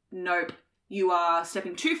decided, nope, you are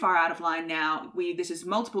stepping too far out of line now. This is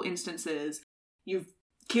multiple instances. You've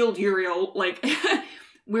killed Uriel.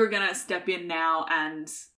 We're gonna step in now,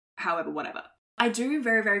 and however, whatever. I do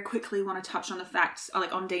very, very quickly want to touch on the facts,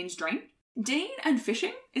 on Dean's dream. Dean and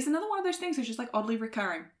fishing is another one of those things that's just oddly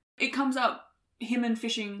recurring. It comes up, him and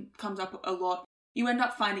fishing comes up a lot. You end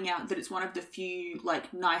up finding out that it's one of the few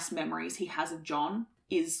nice memories he has of John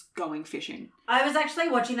is going fishing. I was actually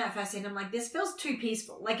watching that first scene. I'm like, this feels too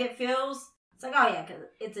peaceful. It's like, oh yeah, because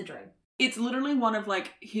it's a dream. It's literally one of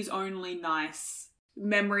his only nice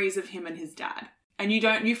memories of him and his dad. And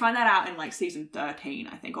you find that out in season 13,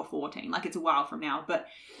 I think, or 14. It's a while from now. But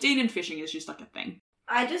Dean and fishing is just a thing.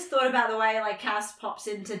 I just thought about the way Cass pops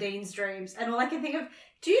into Dean's dreams, and all I can think of,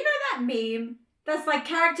 do you know that meme that's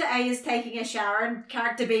character A is taking a shower and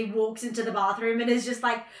character B walks into the bathroom and is just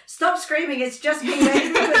stop screaming, it's just me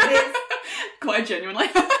with this. Quite genuinely.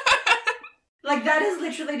 That is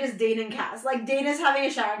literally just Dean and Cass. Dean is having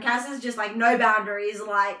a shower and Cass is just no boundaries,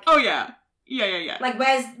 oh yeah. Yeah.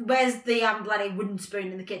 Where's the bloody wooden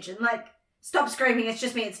spoon in the kitchen? Stop screaming, it's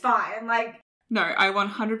just me, it's fine. No, I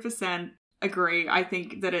 100% agree. I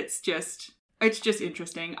think that it's just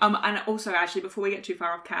interesting. And also, actually, before we get too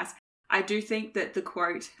far off Cass, I do think that the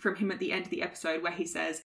quote from him at the end of the episode where he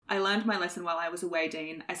says, I learned my lesson while I was away,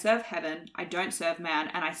 Dean. I serve Heaven, I don't serve man,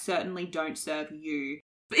 and I certainly don't serve you.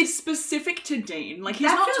 It's specific to Dean. He's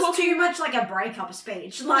that not feels talking too much like a breakup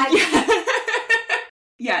speech.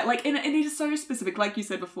 Yeah, and it is so specific, like you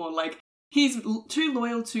said before, he's too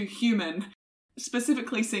loyal to human,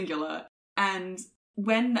 specifically singular, and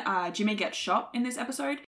when Jimmy gets shot in this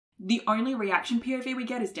episode, the only reaction POV we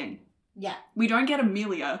get is Dean. Yeah. We don't get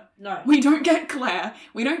Amelia. No. We don't get Claire.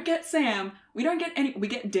 We don't get Sam. We don't get we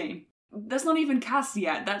get Dean. That's not even Cass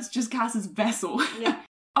yet. That's just Cass's vessel. Yeah.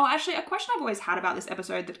 Oh, actually, a question I've always had about this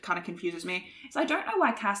episode that kind of confuses me is I don't know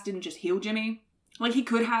why Cass didn't just heal Jimmy. He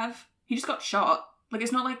could have. He just got shot.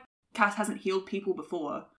 It's not like Cass hasn't healed people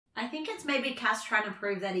before. I think it's maybe Cass trying to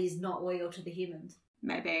prove that he's not loyal to the humans.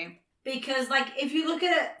 Maybe. Because, if you look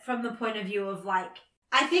at it from the point of view of, I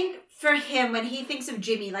think for him, when he thinks of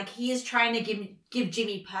Jimmy, he is trying to give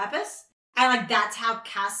Jimmy purpose. And, that's how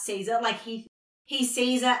Cass sees it. He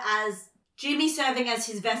sees it as Jimmy serving as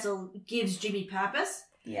his vessel gives Jimmy purpose.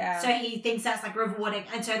 Yeah. So he thinks that's, rewarding.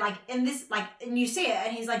 And so, in this, and you see it,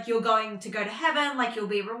 and he's you're going to go to heaven, you'll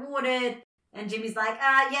be rewarded. And Jimmy's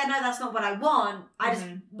yeah, no, that's not what I want. I just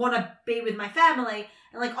want to be with my family.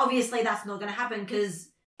 And, obviously that's not going to happen because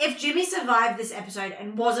if Jimmy survived this episode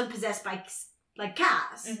and wasn't possessed by,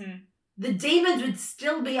 Cass, the demons would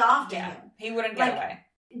still be after him. He wouldn't get away.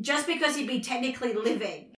 Just because he'd be technically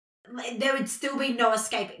living, there would still be no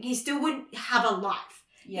escaping. He still wouldn't have a life.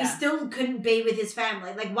 Yeah. He still couldn't be with his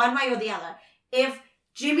family, one way or the other. If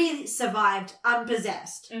Jimmy survived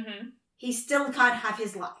unpossessed, he still can't have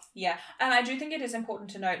his life. Yeah, and I do think it is important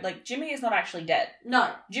to note, Jimmy is not actually dead. No.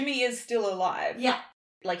 Jimmy is still alive. Yeah.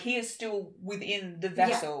 He is still within the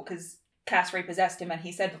vessel, because Cass repossessed him, and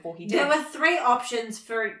he said before he did. There were 3 options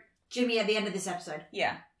for Jimmy at the end of this episode.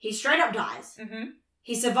 Yeah. He straight up dies.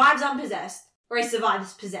 He survives unpossessed, or he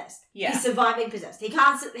survives possessed. Yeah. He's surviving possessed. He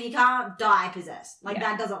can't die possessed.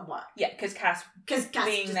 That doesn't work. Yeah, because Cass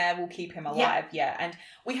being there will keep him alive. Yeah, and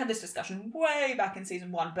we had this discussion way back in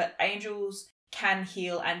season 1, but angels can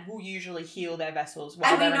heal and will usually heal their vessels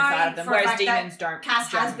while they're inside of them, whereas demons don't.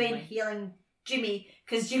 Cass has been healing Jimmy,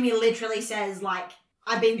 because Jimmy literally says,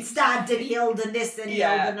 I've been stabbed and healed and this and healed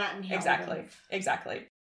and that and healed. Exactly.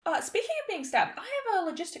 Speaking of being stabbed, I have a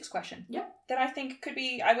logistics question. Yep. That I think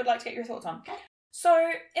I would like to get your thoughts on. Okay.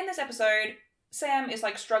 So, in this episode, Sam is,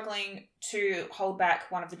 struggling to hold back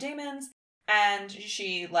one of the demons, and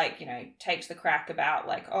she, takes the crack about,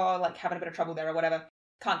 having a bit of trouble there or whatever.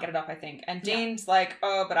 Can't get it up, I think. And Dean's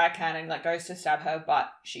oh, but I can, and, goes to stab her,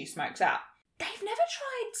 but she smokes out. They've never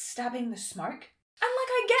tried stabbing the smoke. And,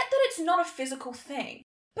 I get that it's not a physical thing,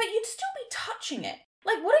 but you'd still be touching it.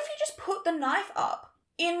 What if you just put the knife up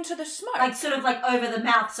into the smoke. Like, sort of like over the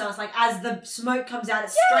mouth, so it's like as the smoke comes out,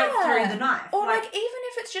 it's straight through the knife. Or like even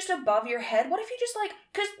if it's just above your head, what if you just like,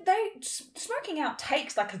 because smoking out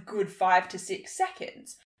takes like a good 5 to 6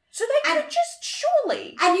 seconds. So they could just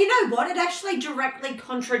surely. And you know what? It actually directly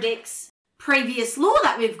contradicts previous law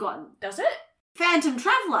that we've gotten. Does it? Phantom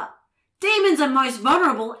Traveller. Demons are most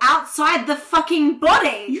vulnerable outside the fucking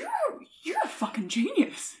body. You're a fucking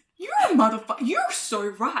genius. You're a motherfucker. You're so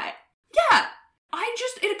right. Yeah.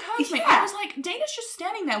 It occurred to me. I was like, Dana's just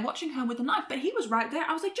standing there watching her with the knife, but he was right there.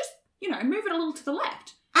 I was like, just, move it a little to the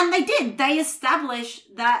left. And they did. They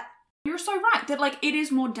established that. You're so right. That, like, it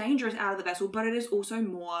is more dangerous out of the vessel, but it is also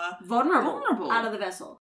more vulnerable out of the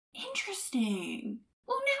vessel. Interesting.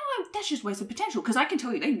 Well, now that's just wasted potential, because I can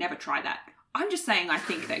tell you they never try that. I'm just saying I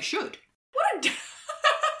think they should.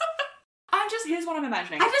 Here's what I'm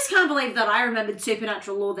imagining. I just can't believe that I remembered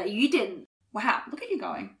supernatural law that you didn't. Wow, look at you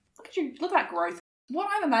going. Look at you. Look at that growth. What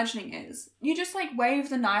I'm imagining is you just like wave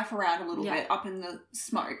the knife around a little bit up in the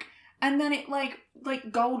smoke, and then it like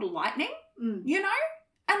gold lightning, And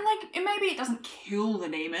like maybe it doesn't kill the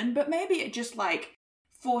demon, but maybe it just like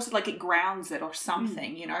forces, like it grounds it or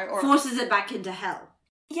something, or forces it back into hell.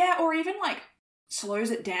 Yeah, or even like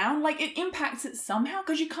slows it down. Like it impacts it somehow,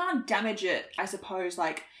 because you can't damage it, I suppose.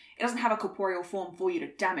 Like it doesn't have a corporeal form for you to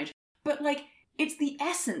damage, but like it's the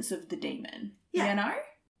essence of the demon,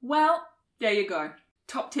 Well, there you go.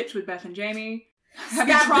 Top tips with Beth and Jamie. Have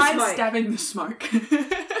you tried stabbing the smoke?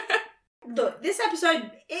 Look, this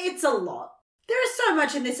episode, it's a lot. There is so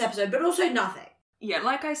much in this episode, but also nothing. Yeah,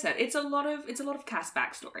 like I said, it's a lot of Cass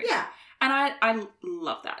backstory. Yeah. And I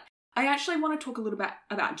love that. I actually want to talk a little bit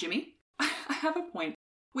about Jimmy. I have a point,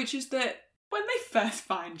 which is that when they first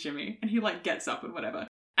find Jimmy and he like gets up and whatever,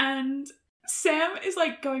 and Sam is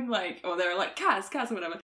like going like, or they're like, Cass or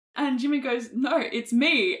whatever. And Jimmy goes, no, it's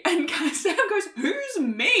me. And Sam goes, who's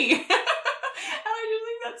me? And I just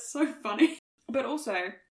think that's so funny. But also,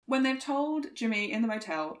 when they've told Jimmy in the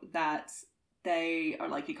motel that they are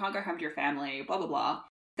like, you can't go home to your family, blah, blah, blah,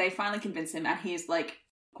 they finally convince him and he's like,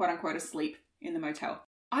 quote unquote, asleep in the motel.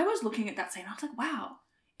 I was looking at that scene, I was like, wow,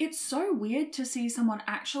 it's so weird to see someone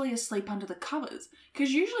actually asleep under the covers.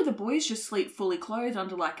 Because usually the boys just sleep fully clothed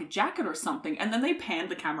under like a jacket or something, and then they panned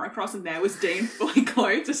the camera across and there was Dean fully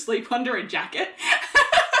clothed asleep under a jacket.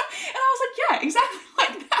 And I was like, yeah, exactly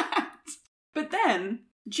like that. But then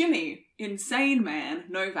Jimmy, insane man,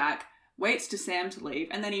 Novak, waits to Sam to leave,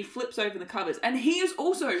 and then he flips over the covers, and he is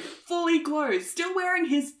also fully clothed, still wearing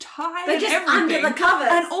his tie and just everything. Under the covers.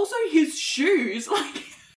 And also his shoes, like...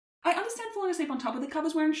 I understand falling asleep on top of the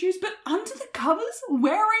covers wearing shoes, but under the covers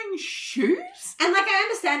wearing shoes? And like, I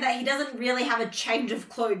understand that he doesn't really have a change of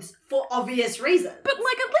clothes for obvious reasons. But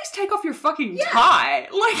like, at least take off your fucking tie.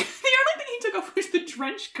 Like, the only thing he took off was the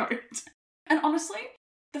trench coat. And honestly,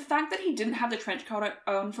 the fact that he didn't have the trench coat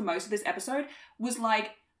on for most of this episode was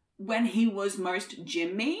like when he was most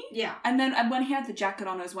Jimmy. Yeah. And then when he had the jacket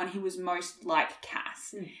on was when he was most like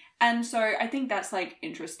Cass. And so I think that's like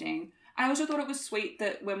interesting. I also thought it was sweet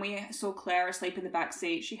that when we saw Claire asleep in the back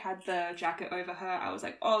seat, she had the jacket over her. I was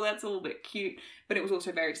like, oh, that's a little bit cute, but it was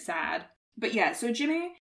also very sad. But yeah, so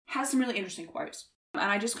Jimmy has some really interesting quotes, and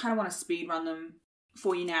I just kind of want to speed run them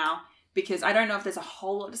for you now, because I don't know if there's a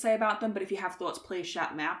whole lot to say about them, but if you have thoughts, please shout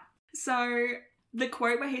them out. So the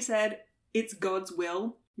quote where he said, "It's God's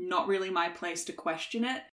will, not really my place to question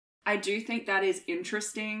it." I do think that is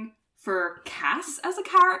interesting for Cass as a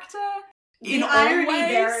character. The irony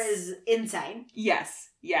there is insane. Yes,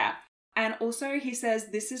 yeah. And also he says,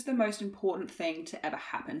 this is the most important thing to ever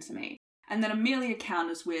happen to me. And then Amelia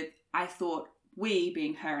counters with, I thought we,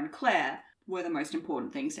 being her and Claire, were the most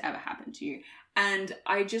important things to ever happen to you. And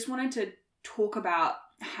I just wanted to talk about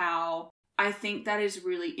how I think that is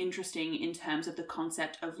really interesting in terms of the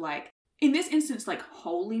concept of like, in this instance, like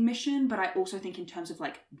holy mission, but I also think in terms of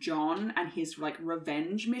like John and his like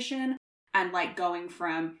revenge mission, and like going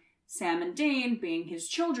from Sam and Dean being his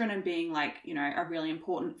children and being like, a really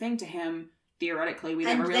important thing to him. Theoretically, we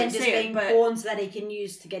never really see it. And then just being pawns that he can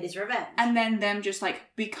use to get his revenge. And then them just like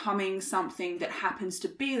becoming something that happens to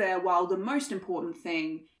be there, while the most important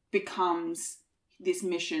thing becomes this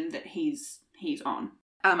mission that he's on.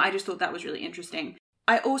 I just thought that was really interesting.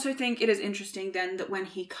 I also think it is interesting then that when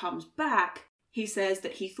he comes back, he says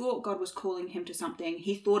that he thought God was calling him to something.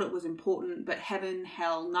 He thought it was important, but heaven,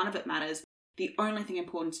 hell, none of it matters. The only thing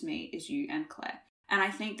important to me is you and Claire. And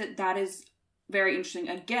I think that that is very interesting,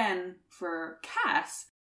 again, for Cass,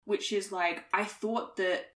 which is like, I thought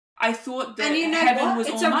that and heaven was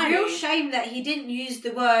it's almighty. It's a real shame that he didn't use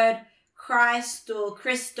the word Christ or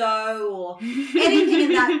Christo or anything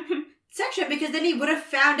in that section, because then he would have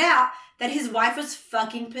found out that his wife was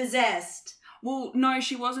fucking possessed. Well, no,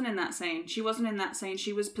 she wasn't in that scene.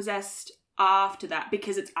 She was possessed after that,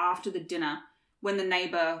 because it's after the dinner when the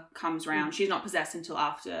neighbour comes round. She's not possessed until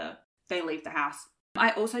after they leave the house.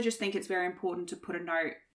 I also just think it's very important to put a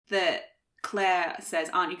note that Claire says,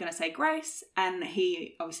 aren't you going to say grace? And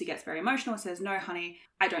he obviously gets very emotional and says, no, honey,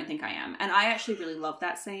 I don't think I am. And I actually really love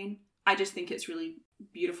that scene. I just think it's really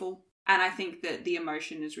beautiful. And I think that the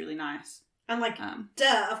emotion is really nice. And like,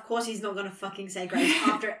 duh, of course he's not going to fucking say grace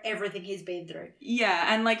after everything he's been through.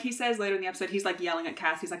 Yeah, and like he says later in the episode, he's like yelling at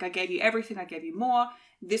Cass. He's like, I gave you everything, I gave you more.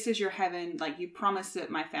 This is your heaven. Like, you promised that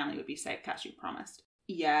my family would be safe, Cass, you promised.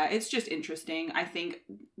 Yeah, it's just interesting. I think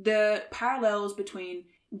the parallels between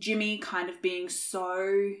Jimmy kind of being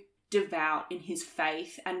so devout in his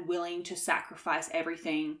faith and willing to sacrifice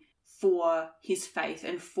everything for his faith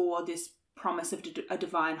and for this promise of a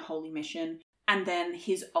divine holy mission, and then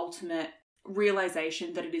his ultimate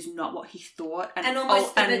realization that it is not what he thought, and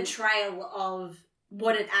almost the betrayal of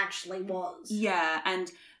what it actually was. Yeah,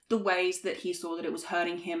 and the ways that he saw that it was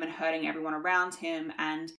hurting him and hurting everyone around him,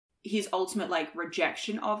 and his ultimate like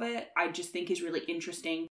rejection of it, I just think is really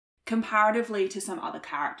interesting comparatively to some other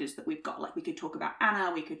characters that we've got. Like, we could talk about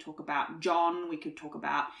Anna, we could talk about John, we could talk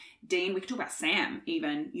about Dean, we could talk about Sam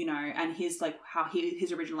even, you know, and his like how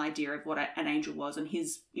his original idea of what an angel was and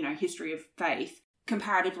his, you know, history of faith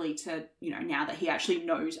comparatively to, you know, now that he actually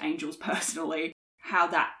knows angels personally, how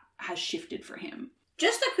that has shifted for him.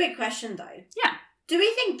 Just a quick question though. Yeah. Do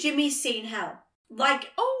we think Jimmy's seen hell?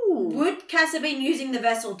 Like, would Cass have been using the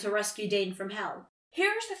vessel to rescue Dean from hell?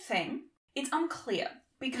 Here's the thing. It's unclear.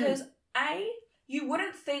 Because, A, you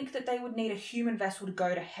wouldn't think that they would need a human vessel to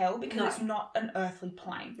go to hell because it's not an earthly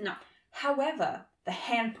plane. No. However, the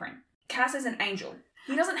handprint. Cass is an angel.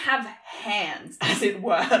 He doesn't have hands, as it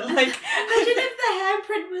were. Like, imagine if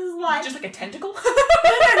the handprint was like... just like a tentacle?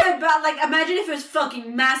 no, but like, imagine if it was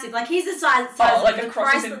fucking massive. Like, he's the size like of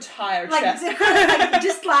across his entire like, chest. like,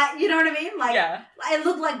 just like, you know what I mean? Like, yeah. It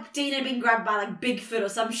looked like Dean had been grabbed by like Bigfoot or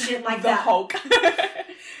some shit like the that. Hulk.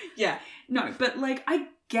 Yeah. No, but like, I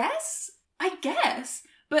guess,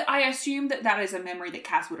 but I assume that is a memory that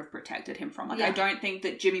Cass would have protected him from. Like, yeah. I don't think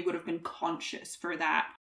that Jimmy would have been conscious for that.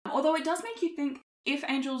 Although it does make you think, if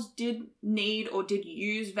angels did need or did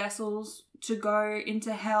use vessels to go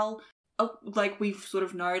into hell, like we sort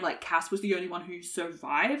of know, like Cass was the only one who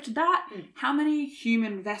survived that. How many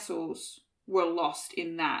human vessels were lost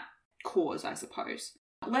in that cause, I suppose?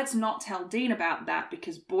 Let's not tell Dean about that,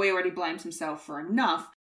 because boy already blames himself for enough.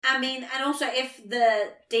 I mean, and also if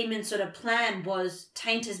the demon sort of plan was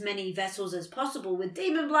taint as many vessels as possible with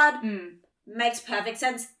demon blood, makes perfect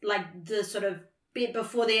sense. Like the sort of bit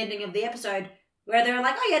before the ending of the episode where they were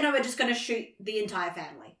like, oh yeah, no, we're just going to shoot the entire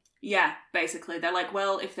family. Yeah, basically. They're like,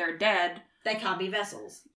 well, if they're dead... they can't be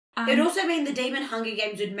vessels. It would also mean the Demon Hunger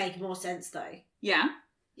Games would make more sense though. Yeah?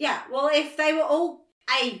 Yeah, well, if they were all,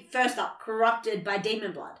 A, first up, corrupted by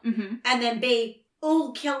demon blood, and then B,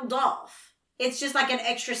 all killed off, it's just like an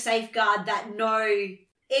extra safeguard that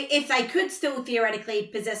if they could still theoretically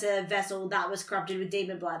possess a vessel that was corrupted with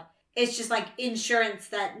demon blood, it's just like insurance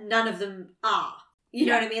that none of them are. You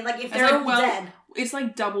know what I mean? Like, if they're all dead. It's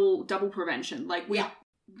like double prevention. Like, we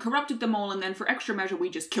corrupted them all, and then for extra measure, we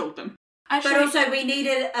just killed them. Actually, but also, we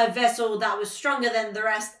needed a vessel that was stronger than the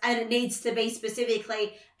rest, and it needs to be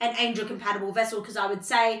specifically an angel-compatible vessel, because I would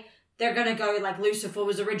say they're going to go, like, Lucifer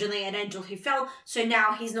was originally an angel who fell, so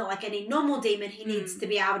now he's not like any normal demon. He needs to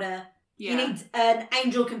be able to... Yeah. He needs an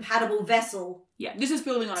angel-compatible vessel. Yeah, this is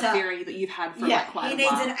building on a theory that you've had for like quite a while. He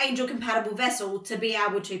needs an angel-compatible vessel to be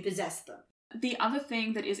able to possess them. The other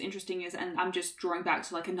thing that is interesting is, and I'm just drawing back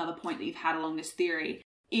to like another point that you've had along this theory,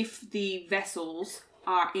 if the vessels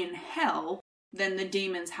are in hell, then the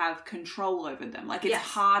demons have control over them. Like, it's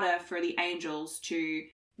harder for the angels to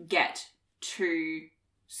get to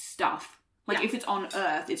stuff. Like, if it's on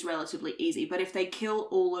Earth, it's relatively easy. But if they kill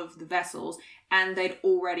all of the vessels and they'd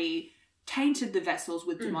already tainted the vessels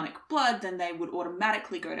with demonic blood, then they would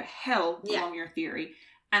automatically go to hell, along your theory.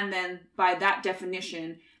 And then by that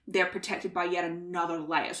definition, they're protected by yet another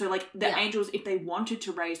layer. So, like, the angels, if they wanted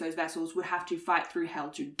to raise those vessels, would have to fight through hell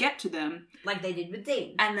to get to them. Like they did with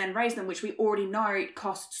Dean. And then raise them, which we already know it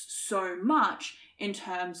costs so much in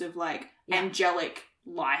terms of, like, angelic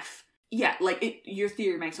life. Yeah, like, your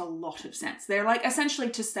theory makes a lot of sense. They're, like, essentially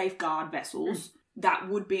to safeguard vessels, that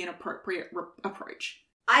would be an appropriate approach.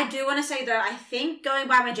 I do want to say, though, I think, going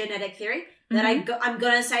by my genetic theory, that I'm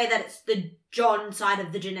going to say that it's the John side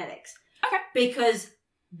of the genetics. Okay. Because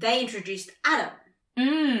they introduced Adam.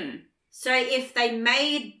 So if they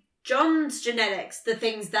made John's genetics the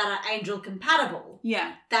things that are angel compatible,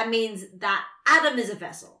 that means that Adam is a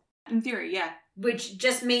vessel. In theory, yeah. Which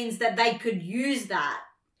just means that they could use that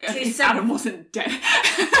If Adam wasn't dead.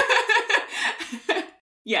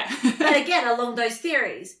 Yeah. But again, along those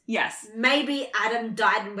theories, yes. maybe Adam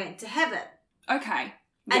died and went to heaven. Okay.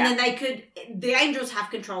 And then the angels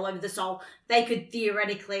have control over the soul. They could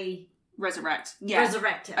theoretically resurrect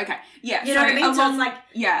him. Okay. Yeah. You know what I mean? So it's like,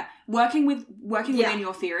 yeah, working within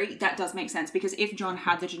your theory, that does make sense, because if John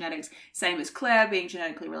had the genetics, same as Claire being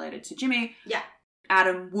genetically related to Jimmy,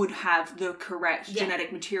 Adam would have the correct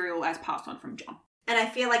genetic material as passed on from John. And I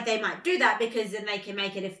feel like they might do that because then they can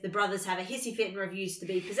make it if the brothers have a hissy fit and refuse to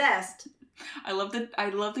be possessed. I love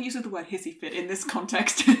the use of the word hissy fit in this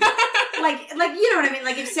context. like you know what I mean?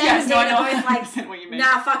 Like if Sam and Dean are both like, what you mean.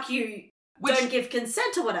 Nah, fuck you, Which, don't give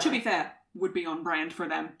consent or whatever. To be fair, would be on brand for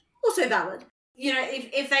them. Also valid. You know,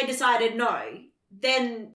 if they decided no,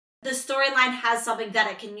 then the storyline has something that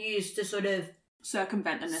it can use to sort of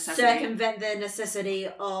circumvent the necessity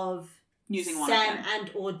of using one Sam of them.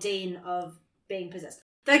 and or Dean of being possessed.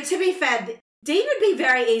 Though to be fair, Dean would be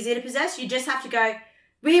very easy to possess. You just have to go,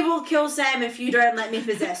 we will kill Sam if you don't let me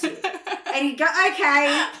possess you. And you go,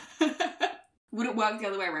 okay. Would it work the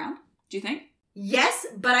other way around, do you think? Yes,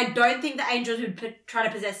 but I don't think the angels would try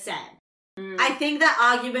to possess Sam. I think that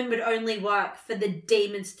argument would only work for the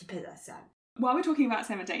demons to possess Sam. While we're talking about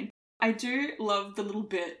Sam and Dean, I do love the little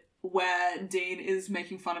bit where Dean is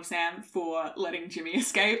making fun of Sam for letting Jimmy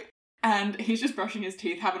escape. And he's just brushing his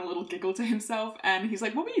teeth, having a little giggle to himself. And he's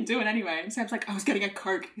like, what were you doing anyway? And Sam's like, I was getting a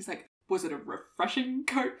Coke. He's like, was it a refreshing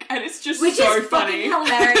Coke? And it's just Which so is funny.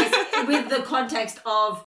 Hilarious with the context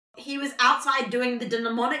of he was outside doing the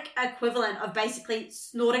demonic equivalent of basically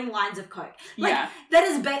snorting lines of Coke. Like, that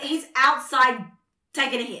is, he's outside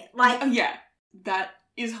taking a hit. Like, yeah, that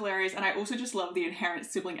is hilarious. And I also just love the inherent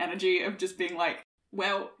sibling energy of just being like,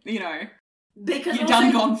 well, you know, because you're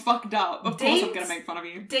done gone fucked up. Of course I'm going to make fun of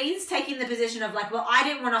you. Dean's taking the position of like, well, I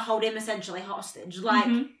didn't want to hold him essentially hostage.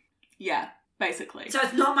 Like, yeah, basically. So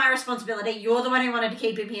it's not my responsibility. You're the one who wanted to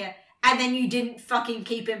keep him here. And then you didn't fucking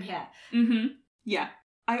keep him here. Yeah.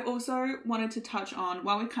 I also wanted to touch on,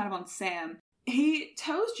 while we're kind of on Sam, he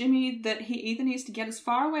tells Jimmy that he either needs to get as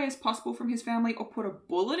far away as possible from his family or put a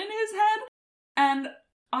bullet in his head. And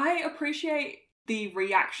I appreciate the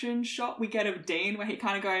reaction shot we get of Dean where he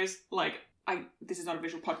kind of goes like, this is not a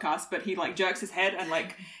visual podcast, but he like jerks his head and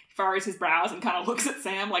like furrows his brows and kind of looks at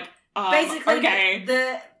Sam like, basically, okay.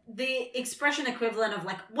 The expression equivalent of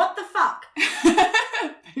like, what the fuck?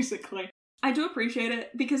 Basically. I do appreciate it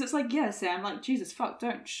because it's like, yeah, Sam, like, Jesus, fuck,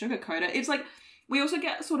 don't sugarcoat it. It's like, we also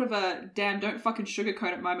get sort of a damn don't fucking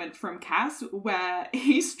sugarcoat it moment from Cass where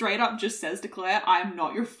he straight up just says to Claire, I'm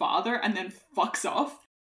not your father, and then fucks off.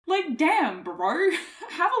 Like, damn, bro,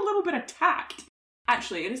 have a little bit of tact.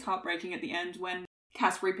 Actually, it is heartbreaking at the end when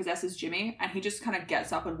Cass repossesses Jimmy and he just kind of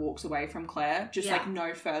gets up and walks away from Claire, just like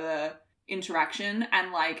no further interaction,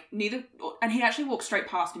 and like and he actually walks straight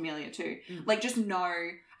past Amelia too. Like, just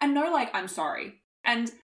no, like, I'm sorry. And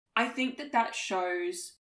I think that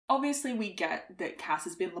shows, obviously we get that Cass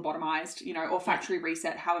has been lobotomized, you know, or factory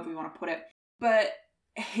reset, however you want to put it, but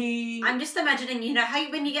I'm just imagining, you know, how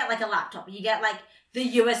when you get like a laptop, you get like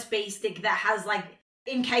the USB stick that has like,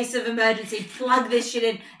 in case of emergency, plug this shit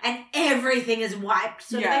in and everything is wiped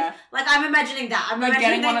sort of thing. Like, I'm imagining that. I'm like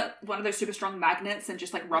getting one of those super strong magnets and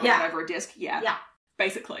just like rubbing it over a disc. Yeah.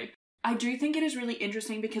 Basically. I do think it is really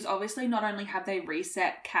interesting because obviously not only have they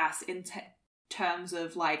reset Cass in terms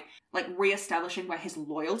of like re-establishing where his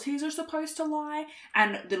loyalties are supposed to lie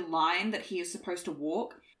and the line that he is supposed to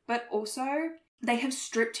walk, but also they have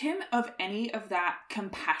stripped him of any of that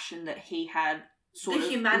compassion that he had sort of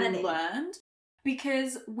humanity learned.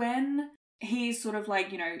 Because when he's sort of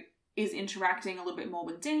like, you know, is interacting a little bit more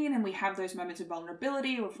with Dean and we have those moments of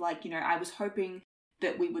vulnerability of like, you know, I was hoping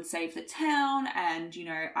that we would save the town and, you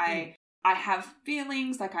know, I have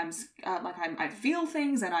feelings, like I feel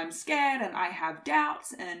things and I'm scared and I have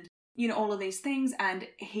doubts and, you know, all of these things. And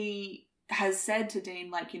he has said to Dean,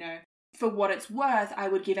 like, you know, for what it's worth, I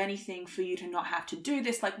would give anything for you to not have to do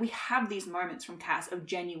this. Like, we have these moments from Cass of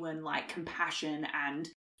genuine, like, compassion and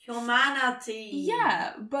humanity.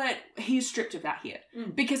 Yeah, but he's stripped of that here.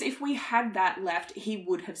 Because if we had that left, he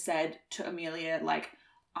would have said to Amelia, like,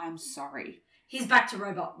 I'm sorry. He's back to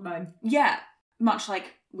robot mode. Yeah, much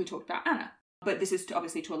like we talked about Anna. But this is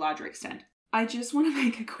obviously to a larger extent. I just want to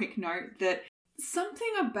make a quick note that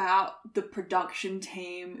something about the production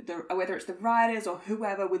team, whether it's the writers or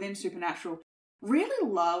whoever within Supernatural, really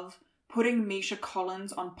love putting Misha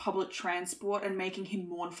Collins on public transport and making him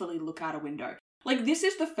mournfully look out a window. Like, this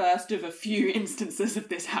is the first of a few instances of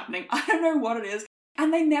this happening. I don't know what it is.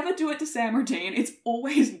 And they never do it to Sam or Dean. It's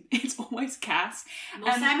always Cass.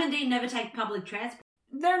 Well, And- Sam and Dean never take public transport.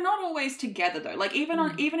 They're not always together though. Like even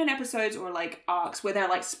in episodes or like arcs where they're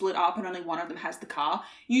like split up and only one of them has the car,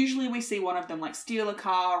 usually we see one of them like steal a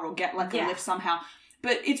car or get like a lift somehow.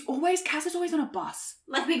 But it's always Cass is always on a bus.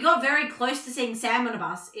 Like we got very close to seeing Sam on a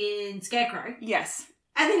bus in Scarecrow. Yes.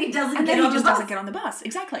 And then he doesn't And get then on he just the bus. doesn't get on the bus.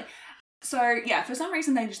 Exactly. So yeah, for some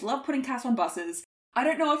reason they just love putting Cass on buses. I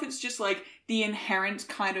don't know if it's just like the inherent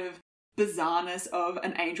kind of bizarreness of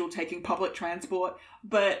an angel taking public transport,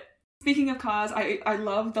 but speaking of cars, I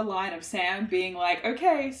love the line of Sam being like,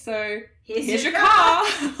 okay, so here's your car.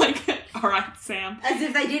 Like, all right, Sam. As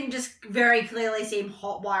if they didn't just very clearly see him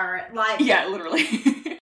hotwire it. Like, Yeah, literally.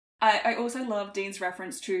 I also love Dean's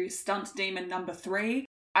reference to Stunt Demon number 3.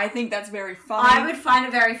 I think that's very funny. I would find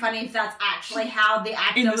it very funny if that's actually how the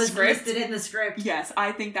actor was script. listed in the script. Yes,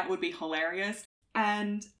 I think that would be hilarious.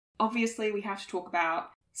 And obviously we have to talk about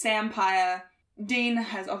Sampire. Dean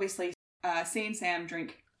has obviously seen Sam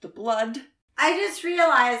drink the blood. I just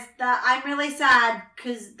realised that I'm really sad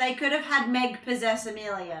because they could have had Meg possess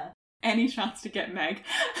Amelia. Any chance to get Meg.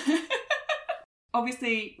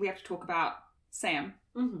 Obviously, we have to talk about Sam.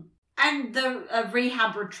 Mm-hmm. And the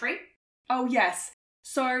rehab retreat. Oh, yes.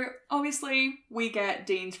 So, obviously, we get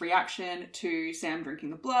Dean's reaction to Sam drinking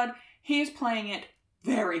the blood. He is playing it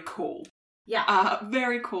very cool. Yeah.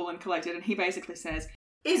 Very cool and collected. And he basically says,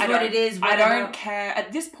 Is what it is. I whatever. don't care.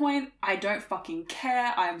 At this point, I don't fucking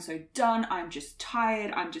care. I am so done. I'm just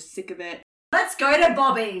tired. I'm just sick of it. Let's go to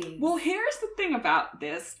Bobby. Well, here's the thing about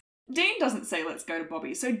this. Dean doesn't say let's go to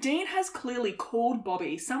Bobby. So Dean has clearly called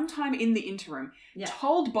Bobby sometime in the interim,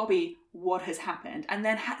 told Bobby what has happened, and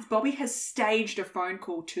then Bobby has staged a phone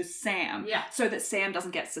call to Sam so that Sam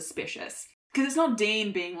doesn't get suspicious. Because it's not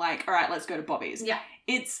Dean being like, all right, let's go to Bobby's. Yeah.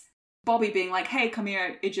 It's Bobby being like, hey, come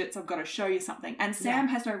here, idiots, I've got to show you something. And Sam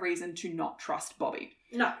has no reason to not trust Bobby.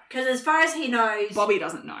 No, because as far as he knows... Bobby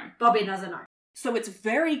doesn't know. Bobby doesn't know. So it's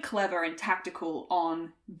very clever and tactical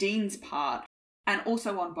on Dean's part and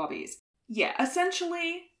also on Bobby's. Yeah,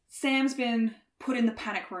 essentially, Sam's been put in the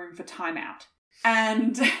panic room for timeout.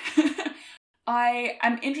 And I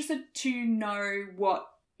am interested to know what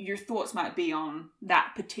your thoughts might be on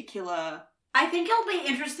that particular... I think it'll be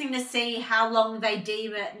interesting to see how long they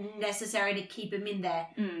deem it necessary to keep him in there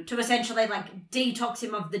to essentially, like, detox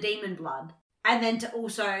him of the demon blood. And then to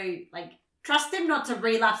also, like, trust him not to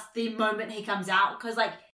relapse the moment he comes out. Because,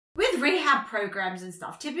 like, with rehab programs and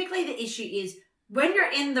stuff, typically the issue is when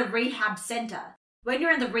you're in the rehab center, when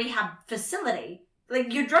you're in the rehab facility,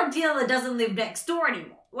 like, your drug dealer doesn't live next door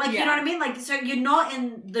anymore. Like, you know what I mean? Like, so you're not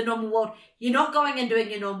in the normal world. You're not going and doing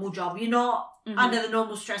your normal job. You're not under the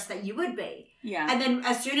normal stress that you would be. Yeah. And then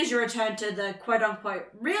as soon as you return to the quote-unquote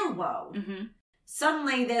real world,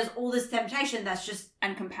 suddenly there's all this temptation that's just...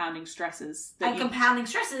 And compounding stresses. compounding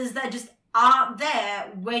stresses that just aren't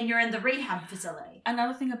there when you're in the rehab facility.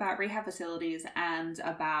 Another thing about rehab facilities and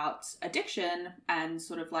about addiction and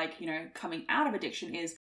sort of like, you know, coming out of addiction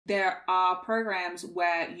is there are programs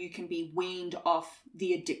where you can be weaned off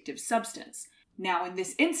the addictive substance. Now, in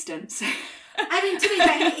this instance... I mean, to be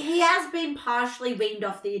fair, he has been partially weaned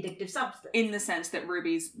off the addictive substance. In the sense that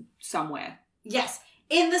Ruby's somewhere. Yes.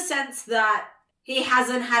 In the sense that he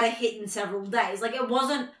hasn't had a hit in several days. Like, it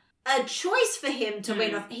wasn't a choice for him to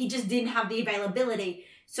wean off. He just didn't have the availability.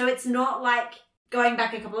 So it's not like going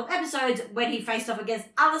back a couple of episodes when he faced off against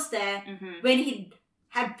Alistair, when he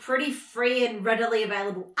had pretty free and readily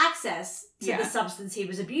available access to the substance he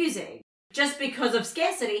was abusing. Just because of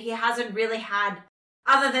scarcity, he hasn't really had,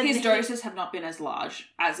 other than... His doses have not been as large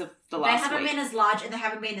as of the last week. They haven't been as large and they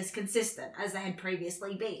haven't been as consistent as they had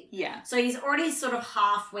previously been. Yeah. So he's already sort of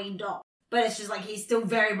half weaned off. But it's just like he's still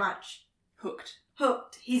very much... Hooked.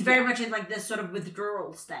 He's very much in like this sort of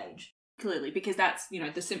withdrawal stage. Clearly, because that's, you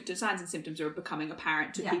know, the signs and symptoms are becoming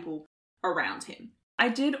apparent to people around him. I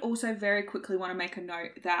did also very quickly want to make a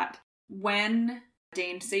note that when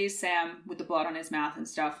Dean sees Sam with the blood on his mouth and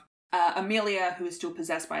stuff, Amelia, who is still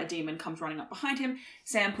possessed by a demon, comes running up behind him.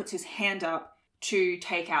 Sam puts his hand up to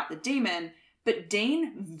take out the demon, but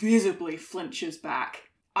Dean visibly flinches back.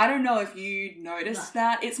 I don't know if you noticed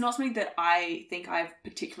that. It's not something that I think I've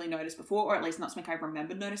particularly noticed before, or at least not something I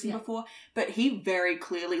remembered noticing before, but he very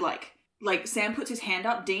clearly, like Sam puts his hand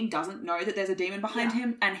up, Dean doesn't know that there's a demon behind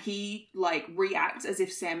him, and he, like, reacts as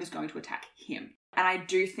if Sam is going to attack him. And I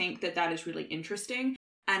do think that that is really interesting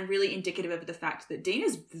and really indicative of the fact that Dean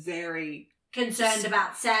is very... concerned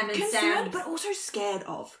about Sam and Sam. But also scared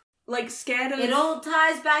of. Like, scared of... It all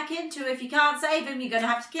ties back into if you can't save him, you're going to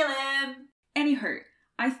have to kill him. Anywho,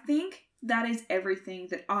 I think that is everything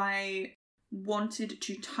that I wanted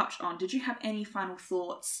to touch on? Did you have any final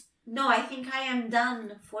thoughts? No, I think I am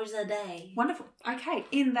done for the day. Wonderful. Okay,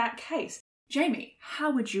 in that case, Jamie,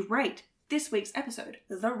 how would you rate this week's episode,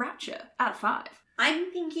 The Rapture, out of 5?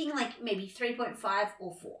 I'm thinking like maybe 3.5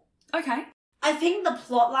 or 4. Okay. I think the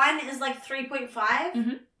plot line is like 3.5,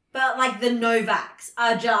 Mhm. but like the Novaks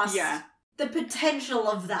are just Yeah. the potential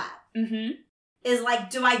of that Mm-hmm. is like,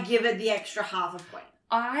 do I give it the extra half a point?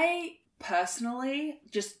 I personally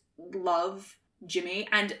just love Jimmy,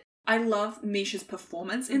 and I love Misha's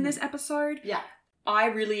performance in this episode. Yeah. I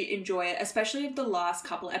really enjoy it, especially of the last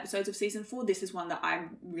couple episodes of season 4. This is one that I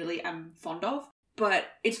really am fond of, but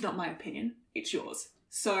it's not my opinion. It's yours.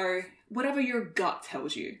 So whatever your gut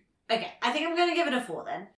tells you. Okay, I think I'm going to give it a 4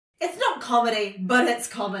 then. It's not comedy, but it's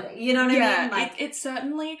comedy. You know what I mean? Like, it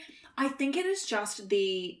certainly, I think it is just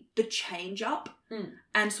the change up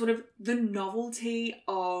and sort of the novelty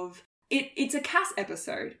of it. It's a Cass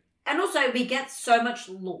episode. and also we get so much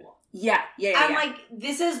lore. Yeah. And like,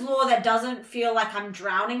 this is lore that doesn't feel like I'm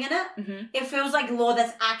drowning in it. Mm-hmm. It feels like lore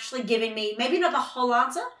that's actually giving me, maybe not the whole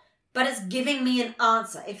answer, but it's giving me an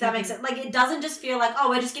answer, if that makes sense. Like, it doesn't just feel like, oh,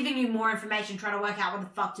 we're just giving you more information, trying to work out what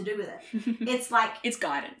the fuck to do with it. It's like, It's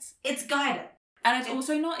guidance. it's guided. And it's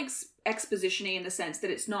also not exposition-y in the sense that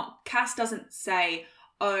it's not, Cass doesn't say,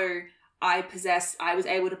 oh, I was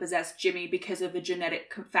able to possess Jimmy because of a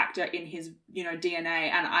genetic factor in his, DNA,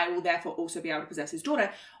 and I will therefore also be able to possess his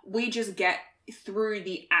daughter. We just get through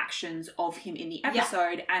the actions of him in the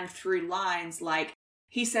episode and through lines like,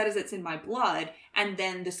 he said as it's in my blood, and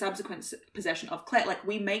then the subsequent possession of Claire. Like,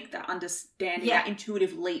 we make that understanding, that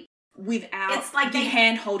intuitive leap without It's like the they-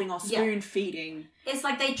 hand-holding or spoon-feeding. It's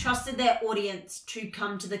like they trusted their audience to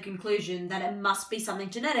come to the conclusion that it must be something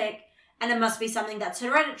genetic, and it must be something that's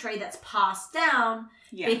hereditary, that's passed down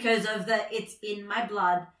because of it's in my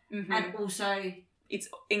blood, and also It's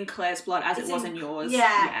in Claire's blood as it was in yours.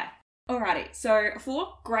 Yeah. Alrighty, so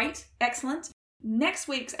 4, great, excellent. Next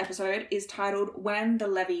week's episode is titled When the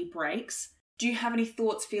Levee Breaks. Do you have any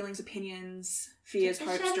thoughts, feelings, opinions, fears,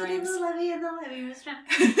 hopes, dreams?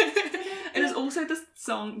 It is also the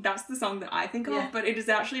song, that's the song that I think of, but it is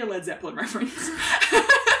actually a Led Zeppelin reference.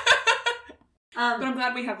 But I'm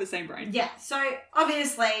glad we have the same brain. Yeah, so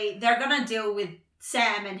obviously they're going to deal with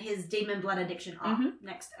Sam and his demon blood addiction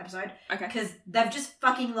next episode. Okay. Because they've just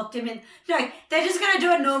fucking locked him in. No, they're just going to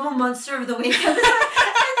do a normal monster of the week. And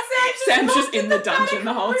Sam's just in the dungeon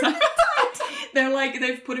the whole time. They're like,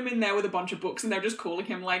 they've put him in there with a bunch of books and they're just calling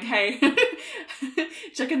him like, hey,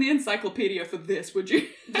 check in the encyclopedia for this, would you?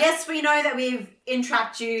 Yes, we know that we've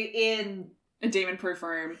entrapped you in a demon-proof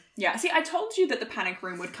room. Yeah, see, I told you that the panic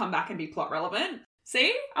room would come back and be plot relevant.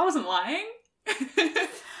 See? I wasn't lying.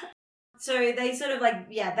 So they sort of like,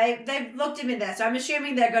 they've locked him in there. So I'm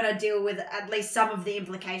assuming they're going to deal with at least some of the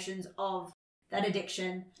implications of that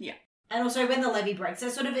addiction. Yeah. And also when the levee breaks,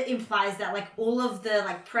 that sort of implies that like all of the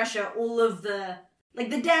like pressure, all of the,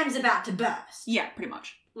 like the dam's about to burst. Yeah, pretty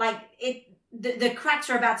much. Like the cracks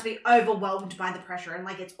are about to be overwhelmed by the pressure and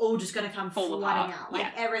like it's all just going to come flooding out. Like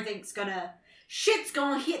everything's shit's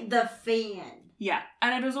going to hit the fan. Yeah.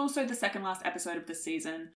 And it is also the second last episode of this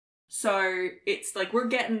season. So it's like we're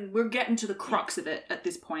getting to the crux of it at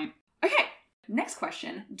this point. Okay, next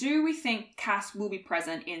question. Do we think Cass will be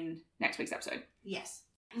present in next week's episode? Yes.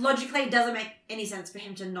 Logically, it doesn't make any sense for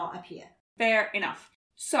him to not appear. Fair enough.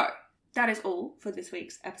 So, that is all for this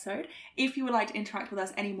week's episode. If you would like to interact with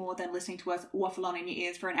us any more than listening to us waffle on in your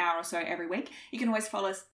ears for an hour or so every week, you can always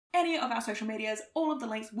follow us any of our social medias. All of the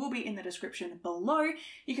links will be in the description below.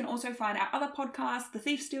 You can also find our other podcasts, The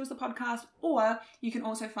Thief Steals the Podcast, or you can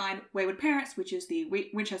also find Wayward Parents, which is the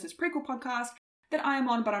Winchester's prequel podcast that I am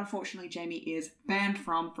on, but unfortunately Jamie is banned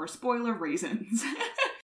from for spoiler reasons.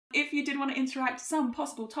 If you did want to interact, some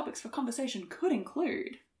possible topics for conversation could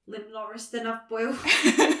include limp not wrist enough, boil.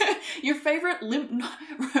 Your favorite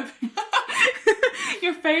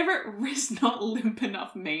your favorite wrist not limp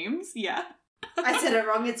enough memes, yeah. I said it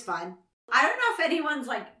wrong, it's fine. I don't know if anyone's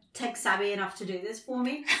like tech savvy enough to do this for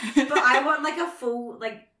me, but I want like a full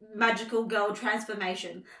like magical girl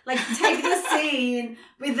transformation. Like take the scene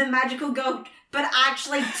with the magical girl, but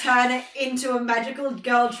actually turn it into a magical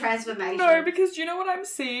girl transformation. No, because do you know what I'm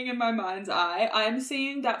seeing in my mind's eye? I'm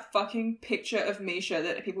seeing that fucking picture of Misha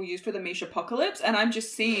that people use for the Misha apocalypse, and I'm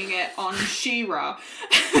just seeing it on She-Ra.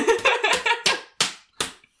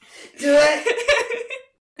 Do it.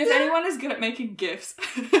 If anyone is good at making GIFs,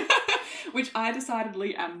 which I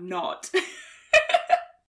decidedly am not.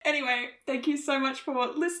 Anyway, thank you so much for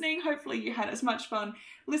listening. Hopefully you had as much fun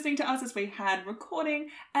listening to us as we had recording,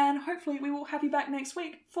 and hopefully we will have you back next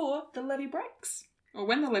week for The Levee Breaks. Or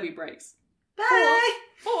When the Levee Breaks. Bye.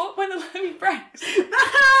 For when the levy breaks.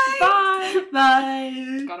 Bye. Bye.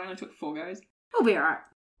 Bye. God, I only took 4 goes. We'll be alright.